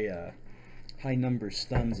high number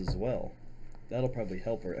stuns as well. That'll probably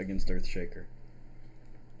help her against Earthshaker.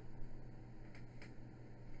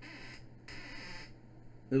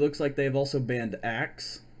 It looks like they've also banned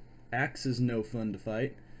Axe. Axe is no fun to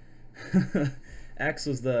fight. Axe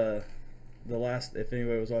was the last, if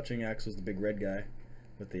anybody was watching, Axe was the big red guy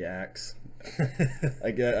with the axe.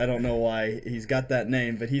 I don't know why he's got that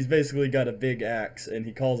name, but he's basically got a big axe, and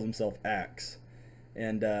he calls himself Axe.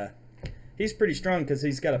 And he's pretty strong because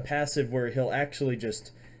he's got a passive where he'll actually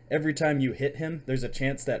just, every time you hit him, there's a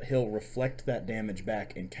chance that he'll reflect that damage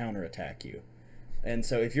back and counterattack you. And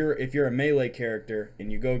so if you're a melee character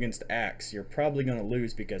and you go against Axe, you're probably going to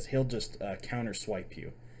lose because he'll just counter swipe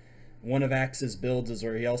you. One of Axe's builds is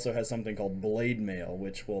where he also has something called Blade Mail,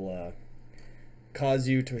 which will cause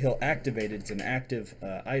you to, he'll activate it. It's an active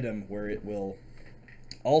item where it will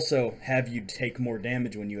also have you take more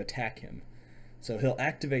damage when you attack him. So he'll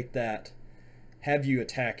activate that, have you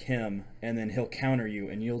attack him, and then he'll counter you,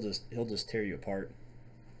 and he'll just tear you apart.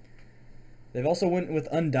 They've also went with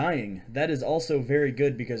Undying. That is also very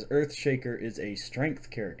good because Earthshaker is a strength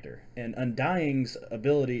character, and Undying's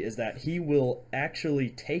ability is that he will actually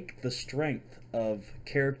take the strength of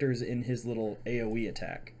characters in his little AoE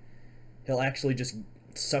attack. He'll actually just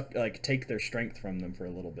take their strength from them for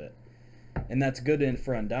a little bit. And that's good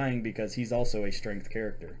for Undying because he's also a strength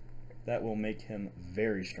character. That will make him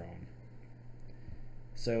very strong.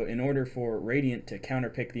 So in order for Radiant to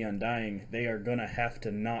counterpick the Undying, they are going to have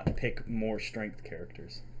to not pick more strength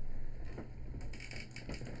characters.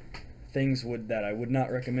 Things that I would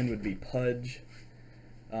not recommend would be Pudge.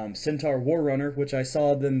 Centaur Warrunner, which I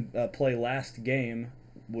saw them play last game,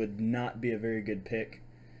 would not be a very good pick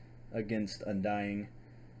against Undying.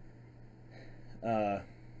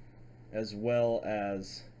 As well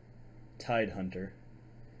as Tidehunter.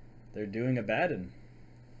 They're doing Abaddon.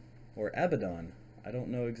 Or Abaddon. I don't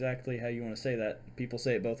know exactly how you want to say that. People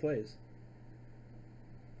say it both ways.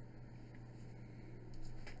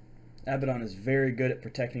 Abaddon is very good at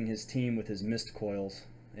protecting his team with his mist coils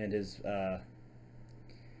and his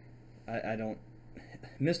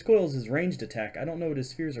mist coils is ranged attack. I don't know what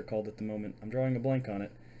his spheres are called at the moment. I'm drawing a blank on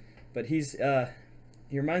it. But he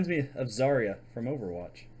reminds me of Zarya from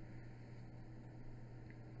Overwatch.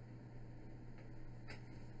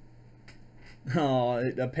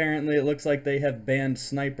 Oh, apparently it looks like they have banned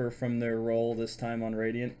Sniper from their role this time on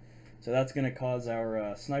Radiant. So that's going to cause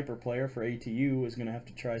our Sniper player for ATU is going to have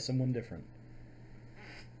to try someone different.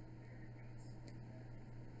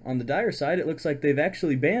 On the Dire side, it looks like they've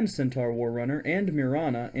actually banned Centaur Warrunner and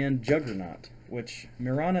Mirana and Juggernaut, which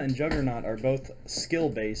Mirana and Juggernaut are both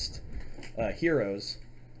skill-based heroes,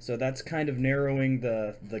 so that's kind of narrowing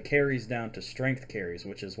the carries down to strength carries,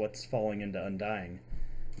 which is what's falling into Undying.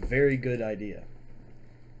 Very good idea.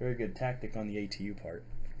 Very good tactic on the ATU part.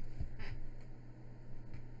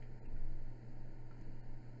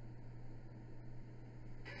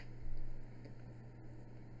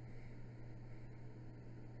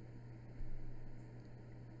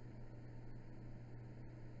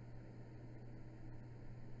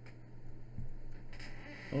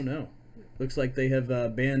 Oh no. Looks like they have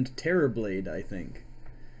banned Terrorblade, I think.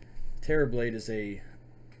 Terrorblade is a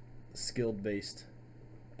skilled-based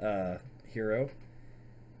hero.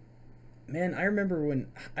 Man, I remember when...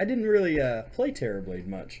 I didn't really play Terrorblade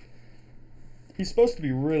much. He's supposed to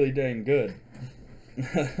be really dang good.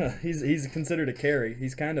 he's considered a carry.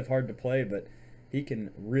 He's kind of hard to play, but he can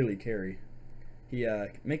really carry. He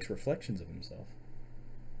makes reflections of himself.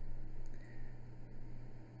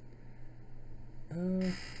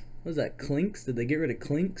 What was that? Clinks? Did they get rid of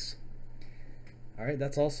Clinks? Alright,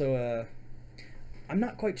 that's also I'm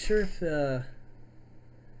not quite sure if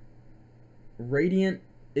Radiant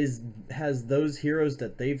has those heroes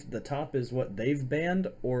that the top is what they've banned,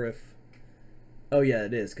 or if... Oh yeah,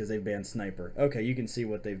 it is, because they've banned Sniper. Okay, you can see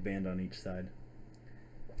what they've banned on each side.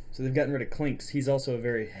 So they've gotten rid of Clinks. He's also a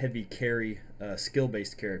very heavy carry,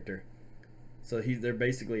 skill-based character. So they're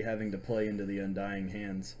basically having to play into the Undying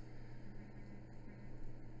hands.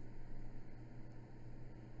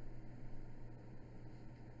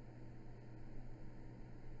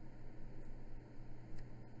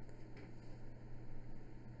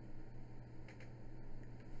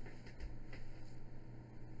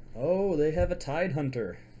 Oh, they have a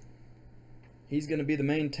Tidehunter. He's going to be the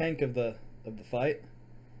main tank of the fight.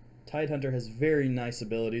 Tidehunter has very nice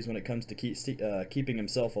abilities when it comes to keeping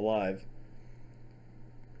himself alive.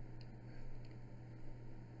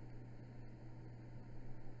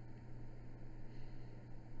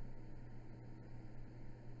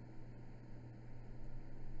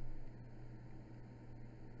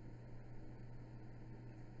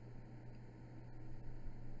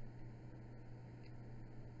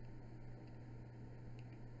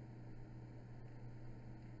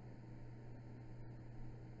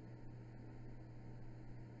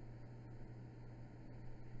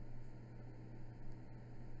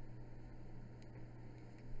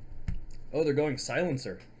 Oh, they're going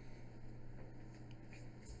Silencer.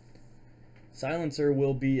 Silencer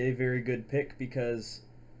will be a very good pick because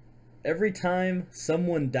every time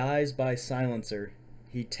someone dies by Silencer,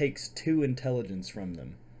 he takes 2 intelligence from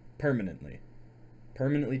them. Permanently.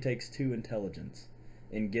 Permanently takes 2 intelligence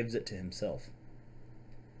and gives it to himself.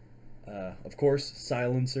 Of course,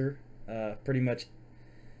 Silencer pretty much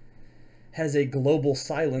has a global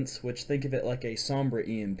silence, which think of it like a Sombra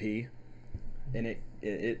EMP, and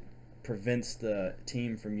it prevents the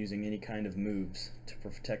team from using any kind of moves to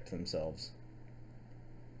protect themselves.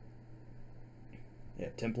 Yeah,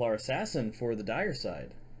 Templar Assassin for the Dire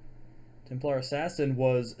side. Templar Assassin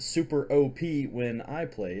was super OP when I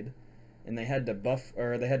played, and they had to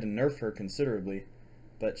nerf her considerably,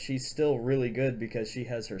 but she's still really good because she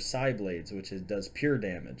has her Psy Blades, which does pure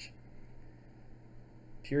damage.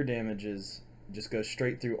 Pure damage just goes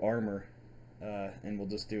straight through armor, and will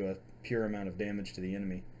just do a pure amount of damage to the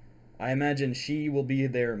enemy. I imagine she will be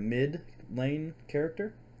their mid lane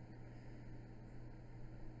character.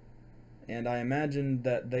 And I imagine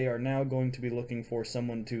that they are now going to be looking for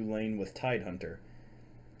someone to lane with Tidehunter.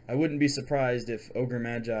 I wouldn't be surprised if Ogre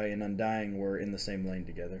Magi and Undying were in the same lane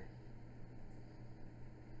together.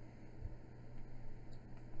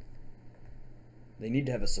 They need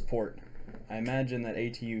to have a support. I imagine that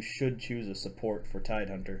ATU should choose a support for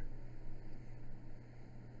Tidehunter.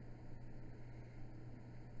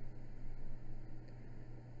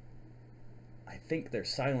 I think their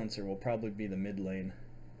Silencer will probably be the mid lane.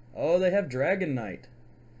 Oh, they have Dragon Knight.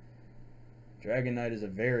 Dragon Knight is a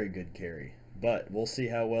very good carry, but we'll see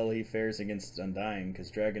how well he fares against Undying,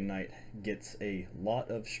 because Dragon Knight gets a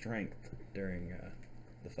lot of strength during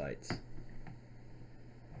the fights.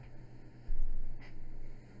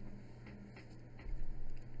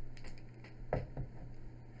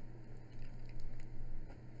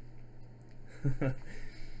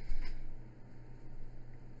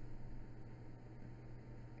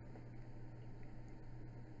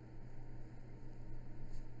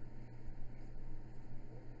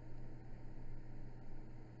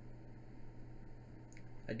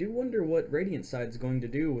 I do wonder what Radiant side's going to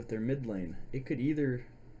do with their mid lane. It could either...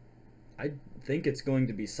 I think it's going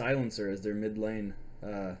to be Silencer as their mid lane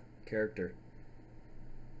character.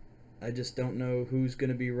 I just don't know who's going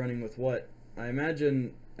to be running with what. I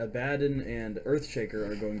imagine Abaddon and Earthshaker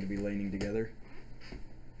are going to be laning together.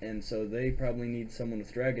 And so they probably need someone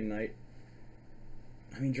with Dragon Knight.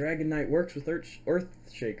 I mean, Dragon Knight works with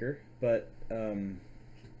Earthshaker, but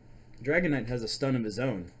Dragon Knight has a stun of his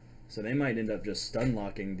own. So they might end up just stun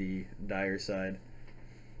locking the Dire side.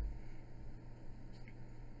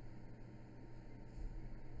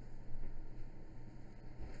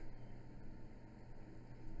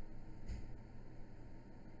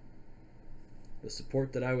 The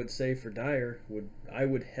support that I would say for Dire I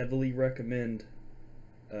would heavily recommend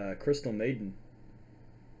Crystal Maiden,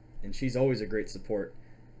 and she's always a great support.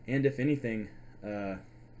 And if anything,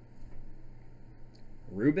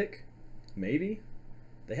 Rubik, maybe.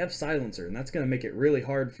 They have Silencer, and that's going to make it really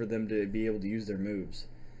hard for them to be able to use their moves.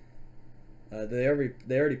 They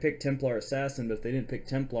already picked Templar Assassin, but if they didn't pick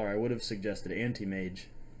Templar, I would have suggested Anti-Mage.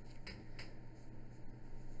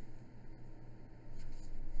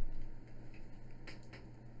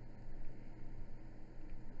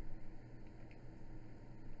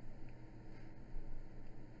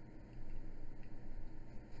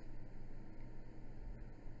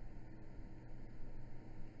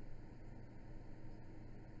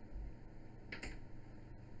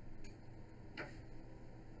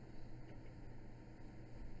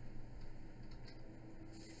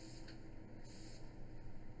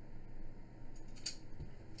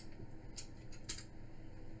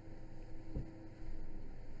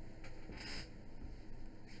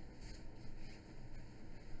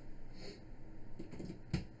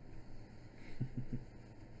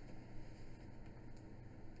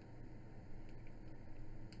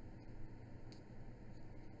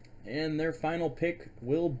 And their final pick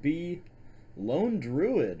will be Lone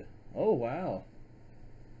Druid. Oh, wow.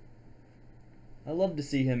 I love to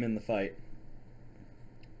see him in the fight.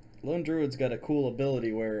 Lone Druid's got a cool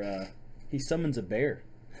ability where he summons a bear.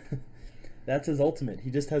 That's his ultimate. He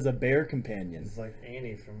just has a bear companion. It's like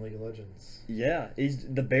Annie from League of Legends. Yeah,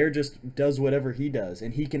 the bear just does whatever he does,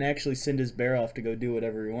 and he can actually send his bear off to go do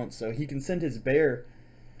whatever he wants. So he can send his bear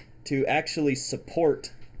to actually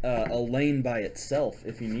support a lane by itself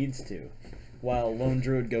if he needs to, while Lone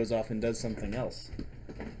Druid goes off and does something else.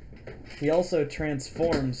 He also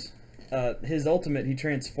transforms, his ultimate, he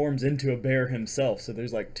transforms into a bear himself, so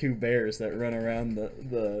there's like two bears that run around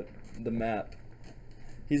the map.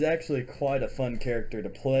 He's actually quite a fun character to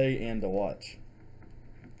play and to watch.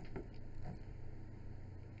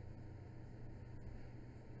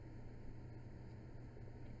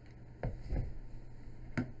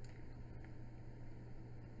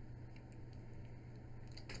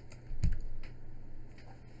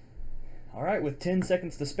 Alright, with 10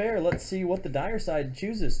 seconds to spare, let's see what the Dire side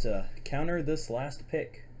chooses to counter this last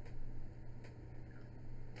pick.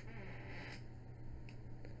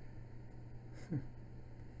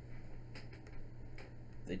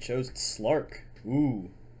 They chose Slark. Ooh,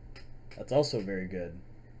 that's also very good.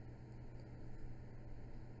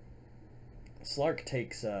 Slark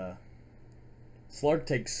takes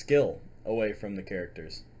skill away from the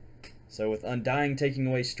characters. So with Undying taking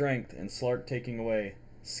away strength and Slark taking away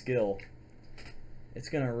skill, it's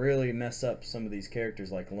gonna really mess up some of these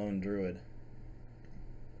characters like Lone Druid.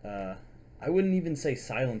 I wouldn't even say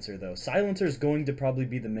Silencer though. Silencer is going to probably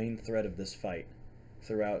be the main threat of this fight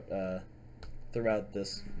throughout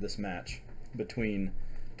this match between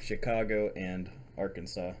Chicago and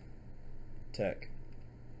Arkansas Tech.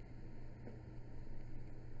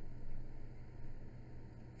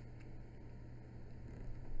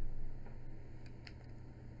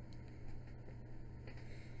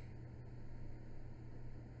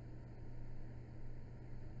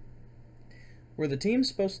 Were the teams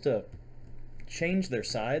supposed to change their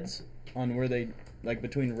sides on where they, like,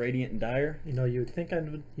 between Radiant and Dire? You know, you think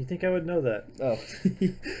I would know that. Oh,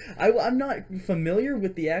 I'm not familiar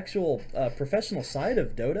with the actual professional side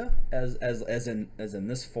of Dota as in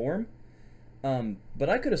this form, but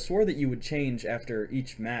I could have swore that you would change after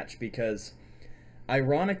each match because,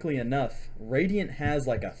 ironically enough, Radiant has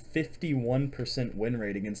like a 51% win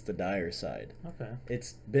rate against the Dire side. Okay.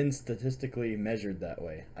 It's been statistically measured that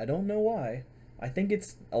way. I don't know why. I think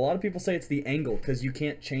it's, a lot of people say it's the angle because you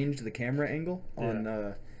can't change the camera angle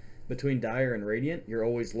on between Dire and Radiant. You're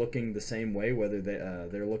always looking the same way whether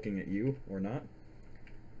they're looking at you or not.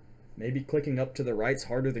 Maybe clicking up to the right's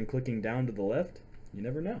harder than clicking down to the left. You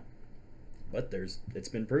never know. But it's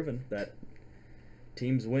been proven that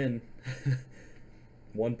teams win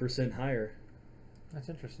 1% higher. That's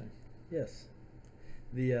interesting. Yes.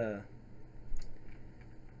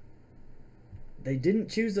 They didn't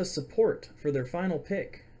choose a support for their final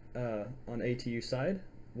pick on ATU side.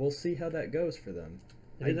 We'll see how that goes for them.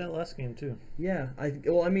 They did that last game too. Yeah,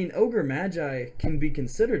 well, I mean, Ogre Magi can be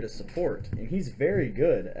considered a support, and he's very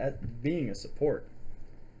good at being a support.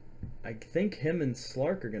 I think him and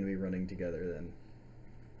Slark are going to be running together then.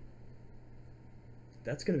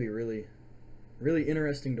 That's going to be really, really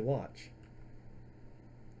interesting to watch.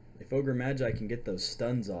 If Ogre Magi can get those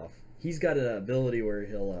stuns off. He's got an ability where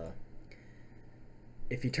he'll,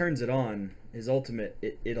 if he turns it on, his ultimate,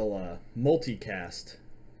 it'll multicast,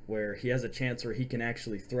 where he has a chance where he can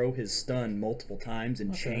actually throw his stun multiple times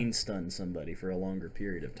and chain stun somebody for a longer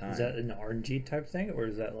period of time. Is that an RNG type thing, or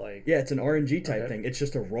is that like... Yeah, it's an RNG type thing. It's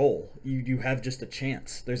just a roll. You have just a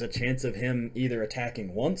chance. There's a chance of him either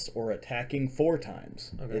attacking once or attacking 4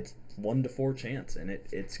 times. Okay. It's 1 to 4 chance, and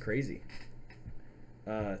it's crazy.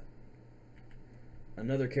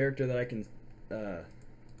 Another character that I can...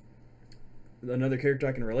 Another character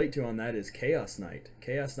I can relate to on that is Chaos Knight.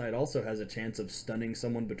 Chaos Knight also has a chance of stunning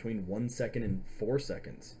someone between 1 second and 4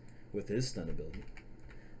 seconds with his stun ability.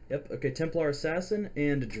 Yep, okay, Templar Assassin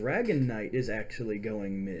and Dragon Knight is actually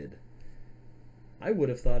going mid. I would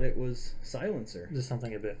have thought it was Silencer. Is this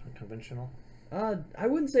something a bit unconventional? I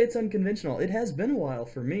wouldn't say it's unconventional. It has been a while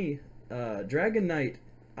for me. Dragon Knight,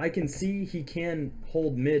 I can see he can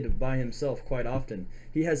hold mid by himself quite often.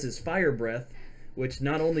 He has his Fire Breath, which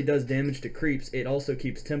not only does damage to creeps, it also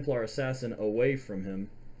keeps Templar Assassin away from him.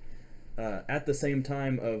 At the same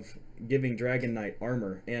time of giving Dragon Knight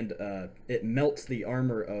armor, and it melts the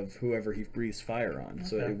armor of whoever he breathes fire on,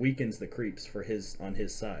 so it weakens the creeps for on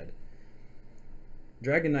his side.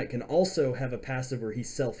 Dragon Knight can also have a passive where he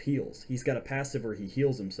self-heals. He's got a passive where he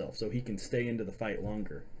heals himself, so he can stay into the fight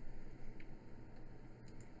longer.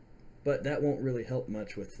 But that won't really help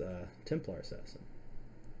much with Templar Assassin.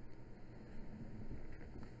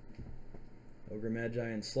 Ogre Magi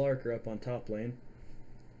and Slark are up on top lane.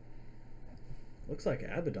 Looks like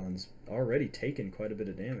Abaddon's already taken quite a bit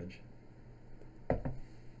of damage.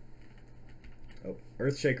 Oh,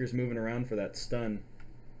 Earthshaker's moving around for that stun.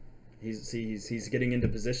 He's getting into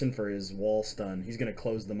position for his wall stun. He's going to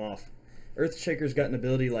close them off. Earthshaker's got an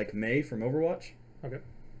ability like Mei from Overwatch. Okay.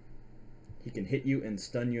 He can hit you and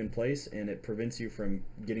stun you in place, and it prevents you from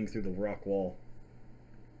getting through the rock wall.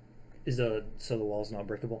 So the wall's not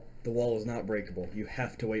breakable? The wall is not breakable. You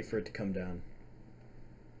have to wait for it to come down.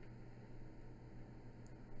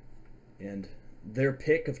 And their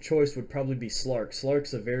pick of choice would probably be Slark.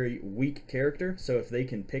 Slark's a very weak character, so if they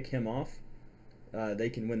can pick him off, they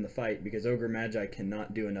can win the fight, because Ogre Magi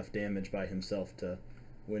cannot do enough damage by himself to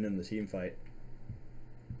win in the team fight.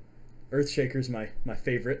 Earthshaker's my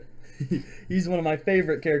favorite. He's one of my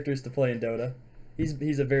favorite characters to play in Dota.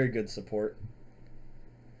 He's a very good support.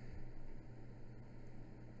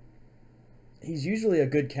 He's usually a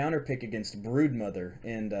good counter pick against Broodmother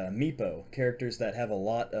and Meepo, characters that have a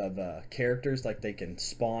lot of characters, like they can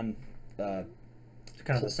spawn... kind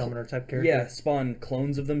of a summoner type character? Yeah, spawn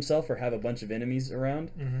clones of themselves or have a bunch of enemies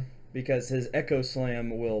around, because his Echo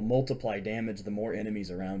Slam will multiply damage the more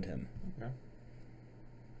enemies around him. Okay.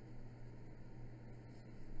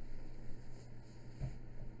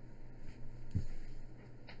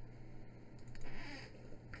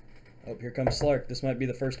 Oh, here comes Slark. This might be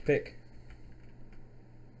the first pick.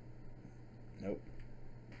 Nope.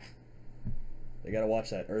 They gotta watch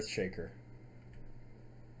that Earthshaker.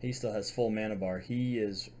 He still has full mana bar. He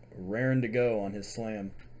is raring to go on his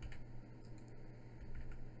slam.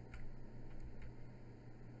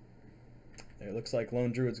 There, it looks like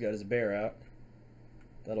Lone Druid's got his bear out.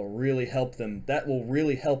 That'll really help them. That will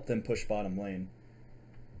really help them push bottom lane.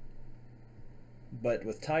 But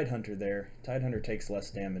with Tidehunter there, Tidehunter takes less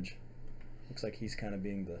damage. Looks like he's kind of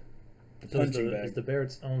being the punching bag. Is the bear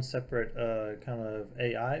its own separate kind of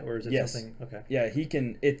AI, or is it something? Okay. Yeah, he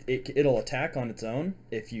can. It'll attack on its own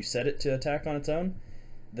if you set it to attack on its own.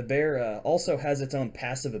 The bear also has its own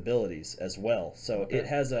passive abilities as well, so it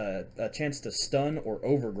has a chance to stun or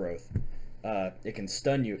overgrowth. It can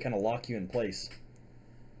stun you. It kind of lock you in place.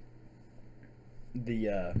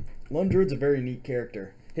 The Lone Druid's a very neat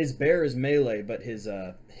character. His bear is melee, but his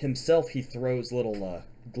himself he throws little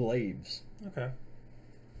glaives. Okay.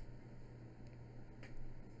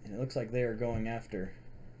 And it looks like they are going after.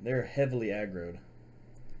 They're heavily aggroed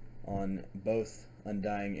on both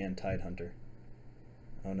Undying and Tidehunter.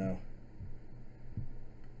 Oh no.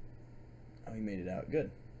 Oh, he made it out. Good.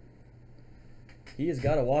 He has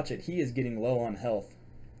got to watch it. He is getting low on health.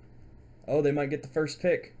 Oh, they might get the first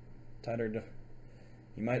pick. Tidehunter.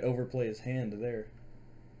 He might overplay his hand there.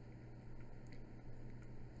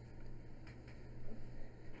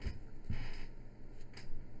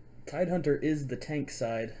 Tidehunter is the tank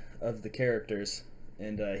side of the characters,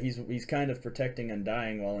 And he's kind of protecting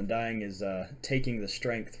Undying, while Undying is taking the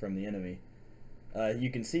strength from the enemy. You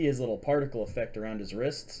can see his little particle effect around his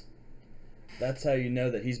wrists. That's how you know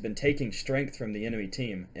that he's been taking strength from the enemy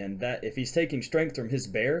team. And that if he's taking strength from his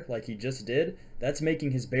bear, like he just did, that's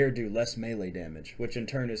making his bear do less melee damage, which in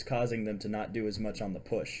turn is causing them to not do as much on the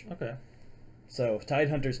push. Okay. So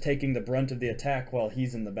Tidehunter's taking the brunt of the attack while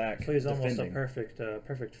he's in the back. So he's defending. almost a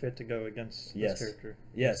perfect fit to go against Yes. this character.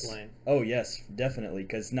 Yes. This lane. Oh yes, definitely.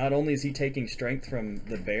 Because not only is he taking strength from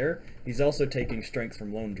the bear, he's also taking strength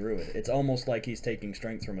from Lone Druid. It's almost like he's taking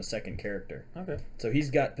strength from a second character. Okay. So he's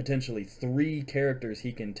got potentially 3 characters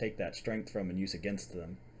he can take that strength from and use against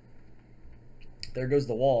them. There goes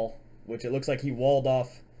the wall, which it looks like he walled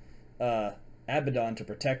off Abaddon to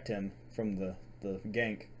protect him from the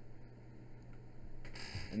gank.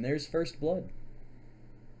 And there's first blood.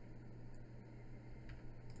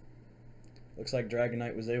 Looks like Dragon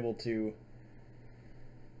Knight was able to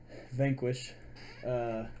vanquish.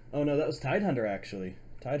 Oh no, that was Tidehunter actually.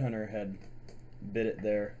 Tidehunter had bit it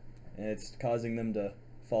there, and it's causing them to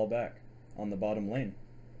fall back on the bottom lane.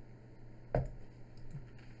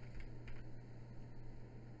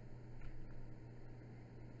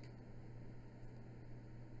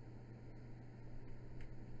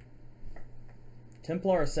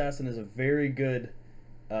 Templar Assassin is a very good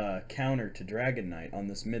counter to Dragon Knight on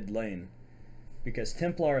this mid lane, because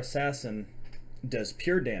Templar Assassin does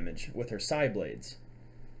pure damage with her Psy Blades,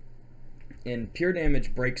 and pure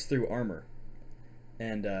damage breaks through armor.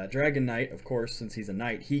 And Dragon Knight, of course, since he's a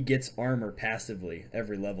knight, he gets armor passively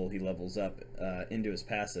every level he levels up into his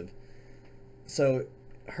passive. So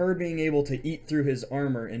her being able to eat through his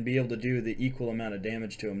armor and be able to do the equal amount of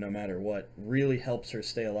damage to him no matter what really helps her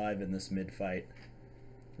stay alive in this mid fight.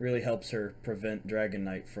 Really helps her prevent Dragon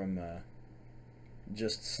Knight from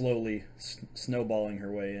just slowly snowballing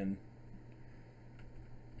her way in.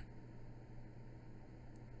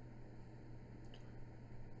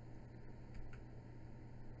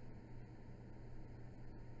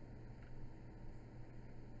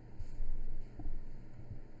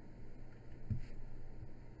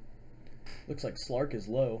 Looks like Slark is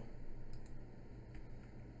low.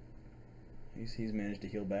 He's managed to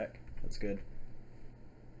heal back. That's good.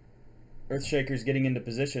 Earthshaker's getting into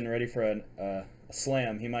position, ready for a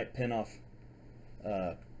slam. He might pin off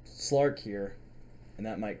Slark here, and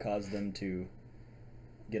that might cause them to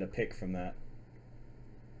get a pick from that.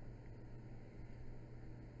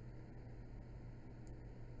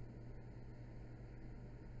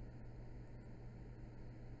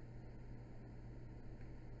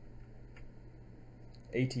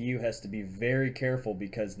 ATU has to be very careful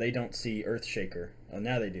because they don't see Earthshaker. Oh,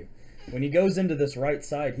 now they do. When he goes into this right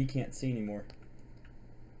side, he can't see anymore.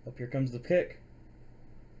 Up here comes the kick.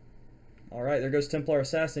 Alright, there goes Templar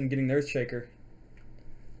Assassin getting the Earthshaker.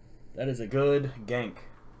 That is a good gank.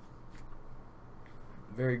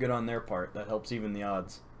 Very good on their part. That helps even the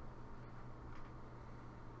odds.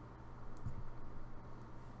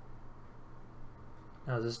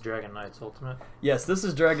 Now, is this Dragon Knight's ultimate? Yes, this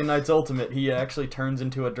is Dragon Knight's ultimate. He actually turns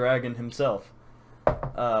into a dragon himself.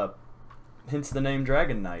 Hence the name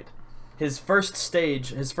Dragon Knight. His first stage,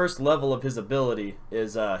 his first level of his ability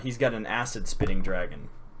is he's got an acid spitting dragon.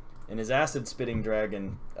 And his acid spitting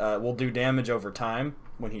dragon will do damage over time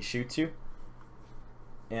when he shoots you.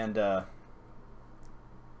 And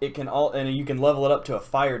you can level it up to a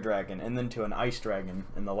fire dragon and then to an ice dragon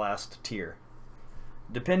in the last tier.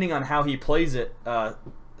 Depending on how he plays it,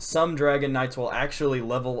 some Dragon Knights will actually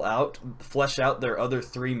flesh out their other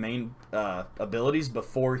 3 main abilities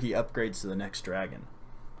before he upgrades to the next dragon.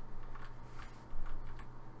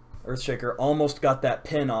 Earthshaker almost got that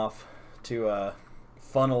pin off to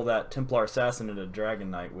funnel that Templar Assassin into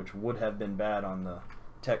Dragon Knight, which would have been bad on the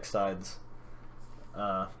tech side's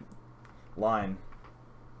line.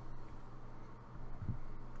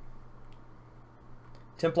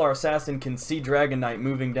 Templar Assassin can see Dragon Knight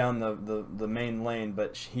moving down the main lane,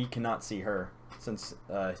 but he cannot see her since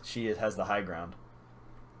she has the high ground.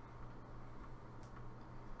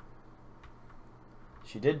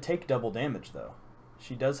 She did take double damage though.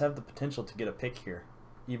 She does have the potential to get a pick here,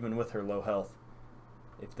 even with her low health,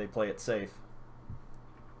 if they play it safe.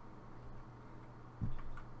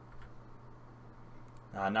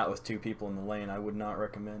 Not with 2 people in the lane. I would not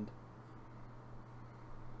recommend.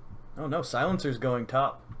 Oh no, Silencer's going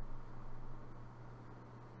top.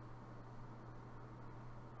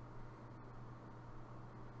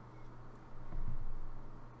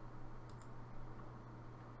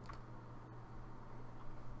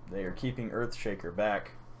 They are keeping Earthshaker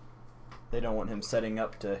back. They don't want him setting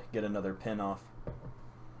up to get another pin off.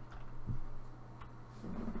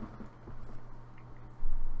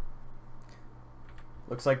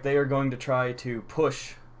 Looks like they are going to try to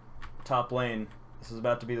push top lane. This is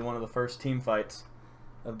about to be one of the first team fights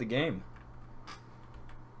of the game.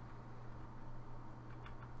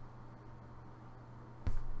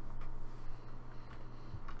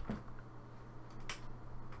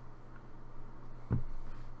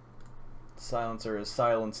 Silencer has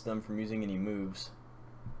silenced them from using any moves.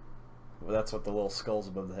 Well, that's what the little skulls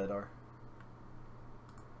above the head are.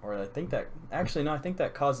 Or I think that... Actually, no, I think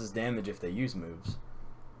that causes damage if they use moves.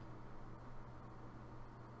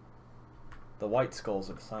 The white skulls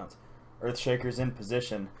are the silence. Earthshaker's in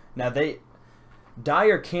position. Now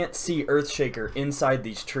Dire can't see Earthshaker inside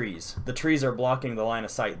these trees. The trees are blocking the line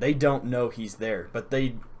of sight. They don't know he's there. But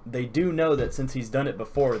they do know that since he's done it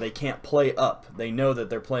before, they can't play up. They know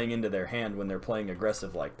that they're playing into their hand when they're playing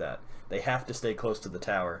aggressive like that. They have to stay close to the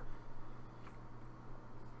tower.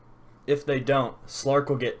 If they don't, Slark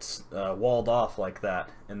will get walled off like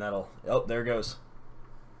that, and that'll... Oh, there it goes.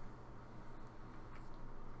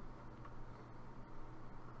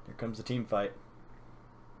 Here comes the team fight.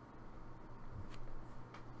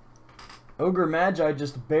 Ogre Magi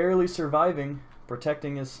just barely surviving,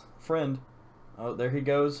 protecting his friend. Oh, there he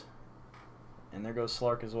goes. And there goes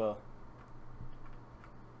Slark as well.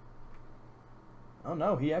 Oh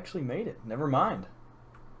no, he actually made it. Never mind.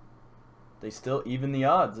 They still even the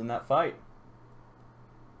odds in that fight.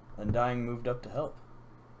 Undying moved up to help.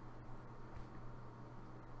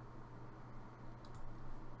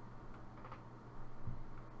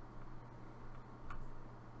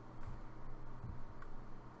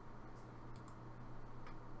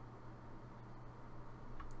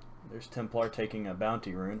 There's Templar taking a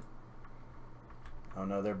bounty rune. Oh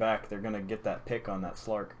no, they're back. They're gonna get that pick on that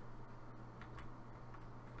Slark.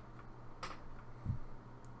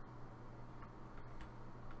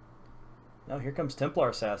 Oh, here comes Templar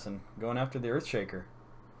Assassin going after the Earthshaker.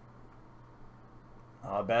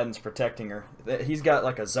 Baden's protecting her. He's got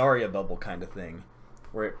like a Zarya bubble kind of thing,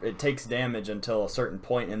 where it takes damage until a certain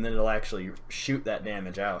point, and then it'll actually shoot that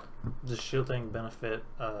damage out. Does shielding benefit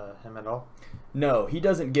him at all? No, he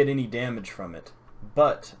doesn't get any damage from it,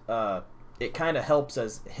 but it kind of helps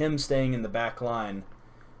as him staying in the back line.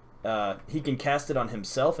 He can cast it on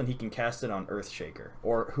himself, and he can cast it on Earthshaker,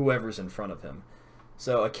 or whoever's in front of him.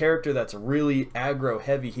 So a character that's really aggro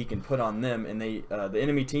heavy, he can put on them, and the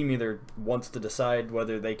enemy team either wants to decide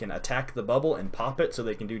whether they can attack the bubble and pop it so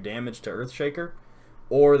they can do damage to Earthshaker,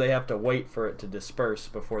 or they have to wait for it to disperse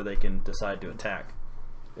before they can decide to attack.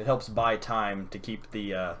 It helps buy time to keep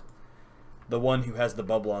the one who has the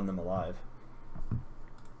bubble on them alive.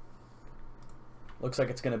 Looks like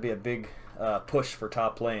it's going to be a big push for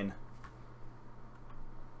top lane.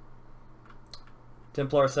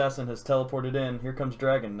 Templar Assassin has teleported in. Here comes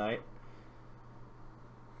Dragon Knight.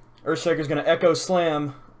 Earthshaker's going to Echo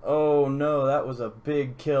Slam. Oh no, that was a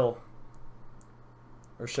big kill.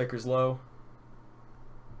 Earthshaker's low.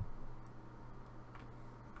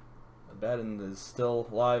 Baden is still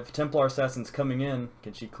alive. Templar Assassin's coming in.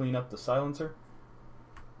 Can she clean up the silencer?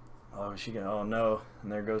 Oh, she can. Oh no! And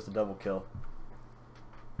there goes the double kill.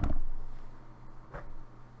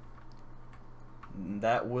 And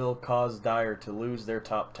that will cause Dire to lose their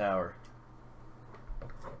top tower.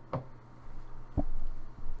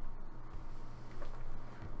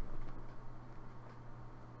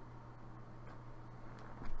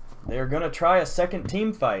 They are going to try a second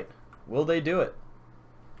team fight. Will they do it?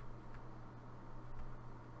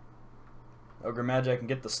 Ogre Magi can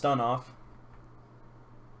get the stun off.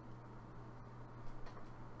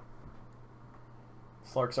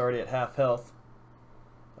 Slark's already at half health.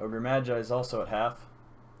 Ogre Magi is also at half.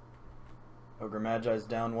 Ogre Magi is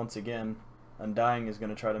down once again. Undying is going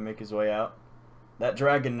to try to make his way out. That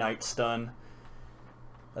Dragon Knight stun.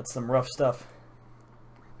 That's some rough stuff.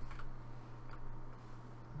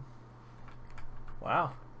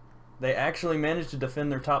 Wow. They actually managed to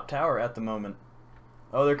defend their top tower at the moment.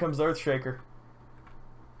 Oh, there comes the Earthshaker.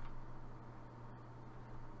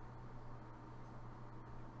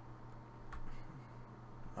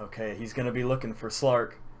 Okay, he's going to be looking for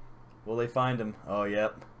Slark. Will they find him? Oh,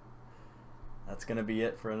 yep. That's going to be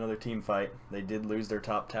it for another team fight. They did lose their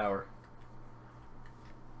top tower.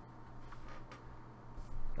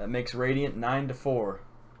 That makes Radiant 9-4.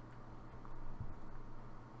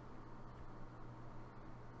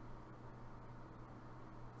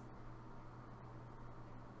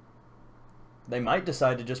 They might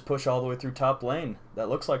decide to just push all the way through top lane. That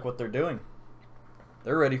looks like what they're doing.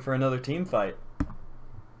 They're ready for another team fight.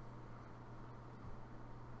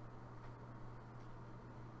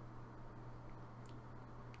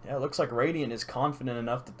 Yeah, it looks like Radiant is confident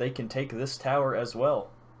enough that they can take this tower as well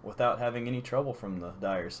without having any trouble from the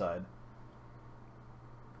Dire side.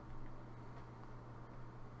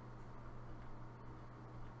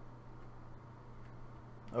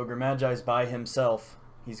 Ogre Magi's by himself.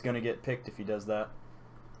 He's gonna get picked if he does that.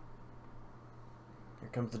 Here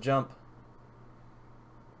comes the jump.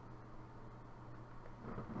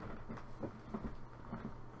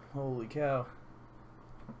 Holy cow.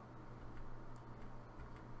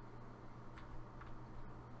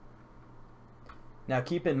 Now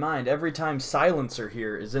keep in mind, every time Silencer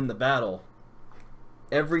here is in the battle,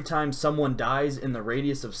 every time someone dies in the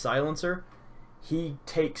radius of Silencer, he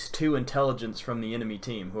takes 2 intelligence from the enemy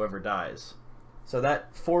team, whoever dies. So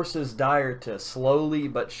that forces Dire to slowly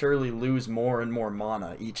but surely lose more and more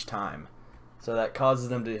mana each time. So that causes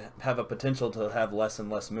them to have a potential to have less and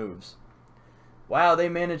less moves. Wow, they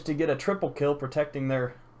managed to get a triple kill protecting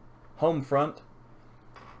their home front.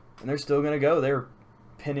 And they're still going to go. They're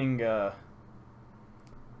pinning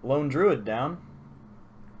Lone Druid down.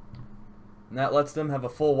 And that lets them have a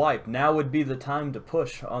full wipe. Now would be the time to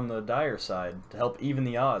push on the Dire side to help even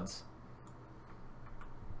the odds.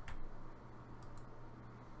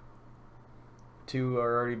 Two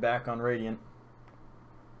are already back on Radiant.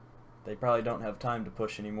 They probably don't have time to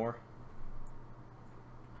push anymore.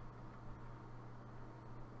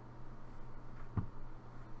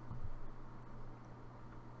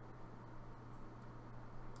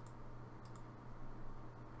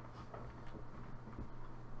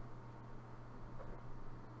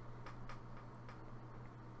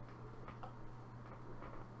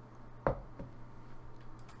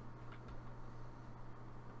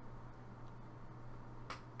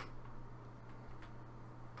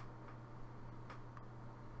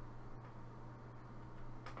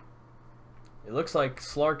 It looks like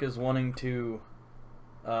Slark is wanting to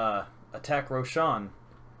attack Roshan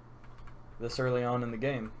this early on in the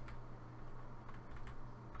game.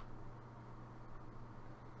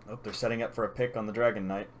 Oh, they're setting up for a pick on the Dragon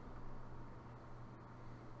Knight.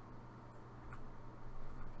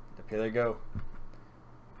 Yep, here they go.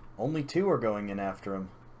 Only 2 are going in after him.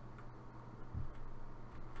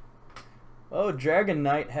 Oh, Dragon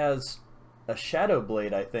Knight has a Shadow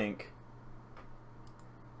Blade, I think.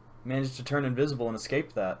 Managed to turn invisible and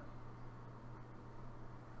escape that.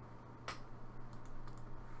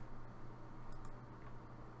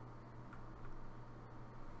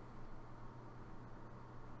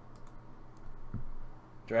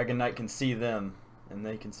 Dragon Knight can see them, and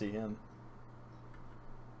they can see him.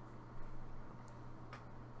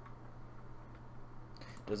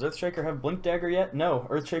 Does Earthshaker have Blink Dagger yet? No,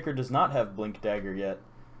 Earthshaker does not have Blink Dagger yet.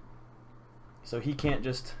 So he can't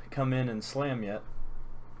just come in and slam yet.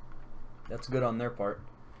 That's good on their part.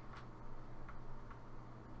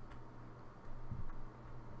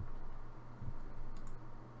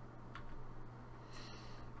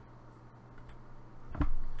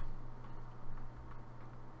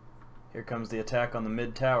 Here comes the attack on the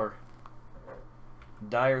mid tower.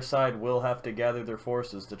 Dire side will have to gather their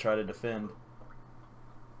forces to try to defend.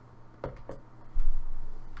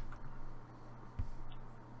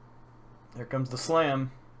 Here comes the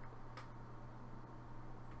slam.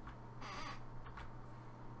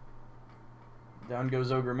 Down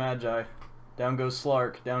goes Ogre Magi. Down goes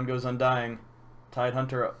Slark. Down goes Undying.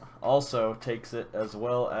 Tidehunter also takes it, as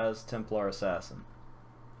well as Templar Assassin.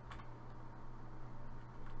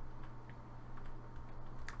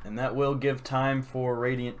 And that will give time for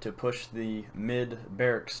Radiant to push the mid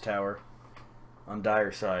barracks tower on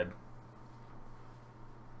Dire side.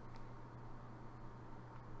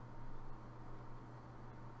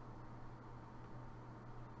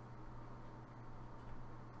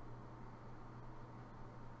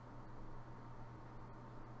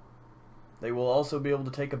 They will also be able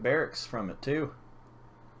to take a barracks from it too.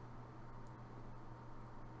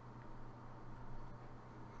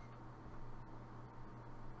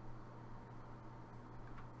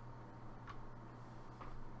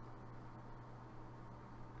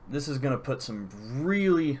 This is going to put some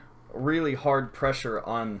really hard pressure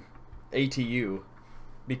on ATU,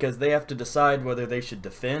 because they have to decide whether they should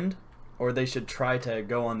defend or they should try to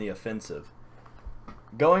go on the offensive.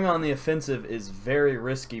 Going on the offensive is very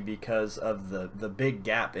risky because of the big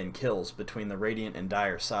gap in kills between the Radiant and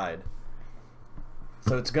Dire side.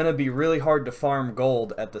 So it's going to be really hard to farm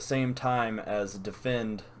gold at the same time as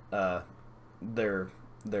defend their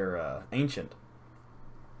Ancient.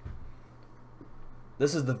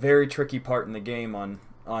 This is the very tricky part in the game.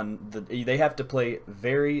 They have to play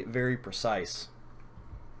very precise,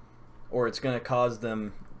 or it's going to cause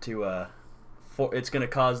them to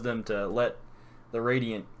let the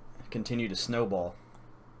Radiant continue to snowball.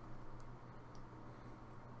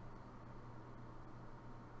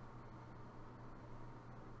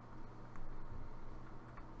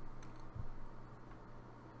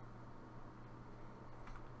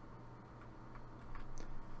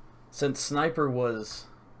 Since Sniper was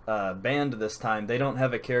banned this time, they don't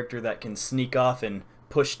have a character that can sneak off and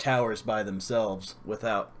push towers by themselves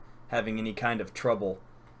without having any kind of trouble.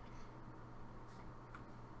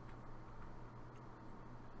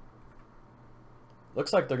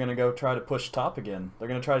 Looks like they're going to go try to push top again. They're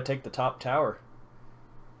going to try to take the top tower.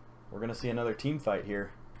 We're going to see another team fight here.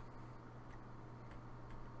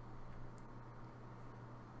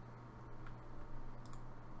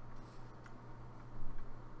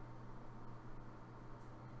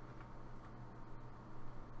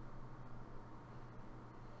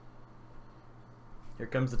 Here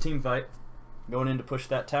comes the team fight. Going in to push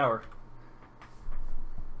that tower.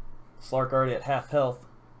 Slark already at half health.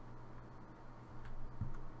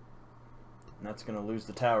 And that's going to lose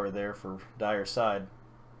the tower there for Dire's side.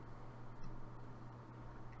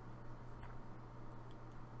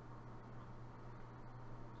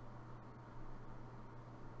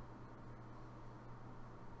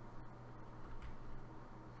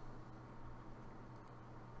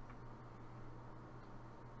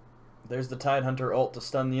 There's the Tidehunter ult to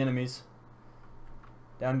stun the enemies.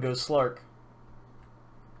 Down goes Slark.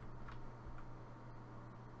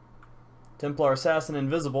 Templar Assassin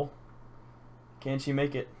invisible. Can she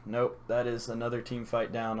make it? Nope, that is another team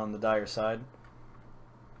fight down on the Dire side.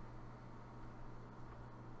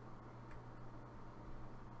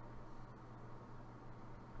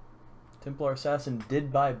 Templar Assassin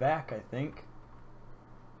did buy back, I think.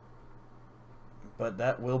 But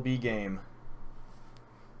that will be game.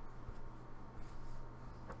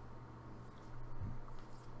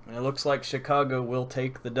 And it looks like Chicago will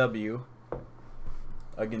take the W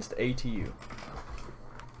against ATU.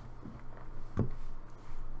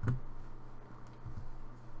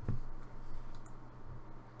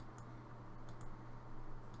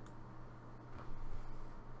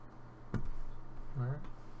 Alright.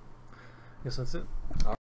 Guess that's it.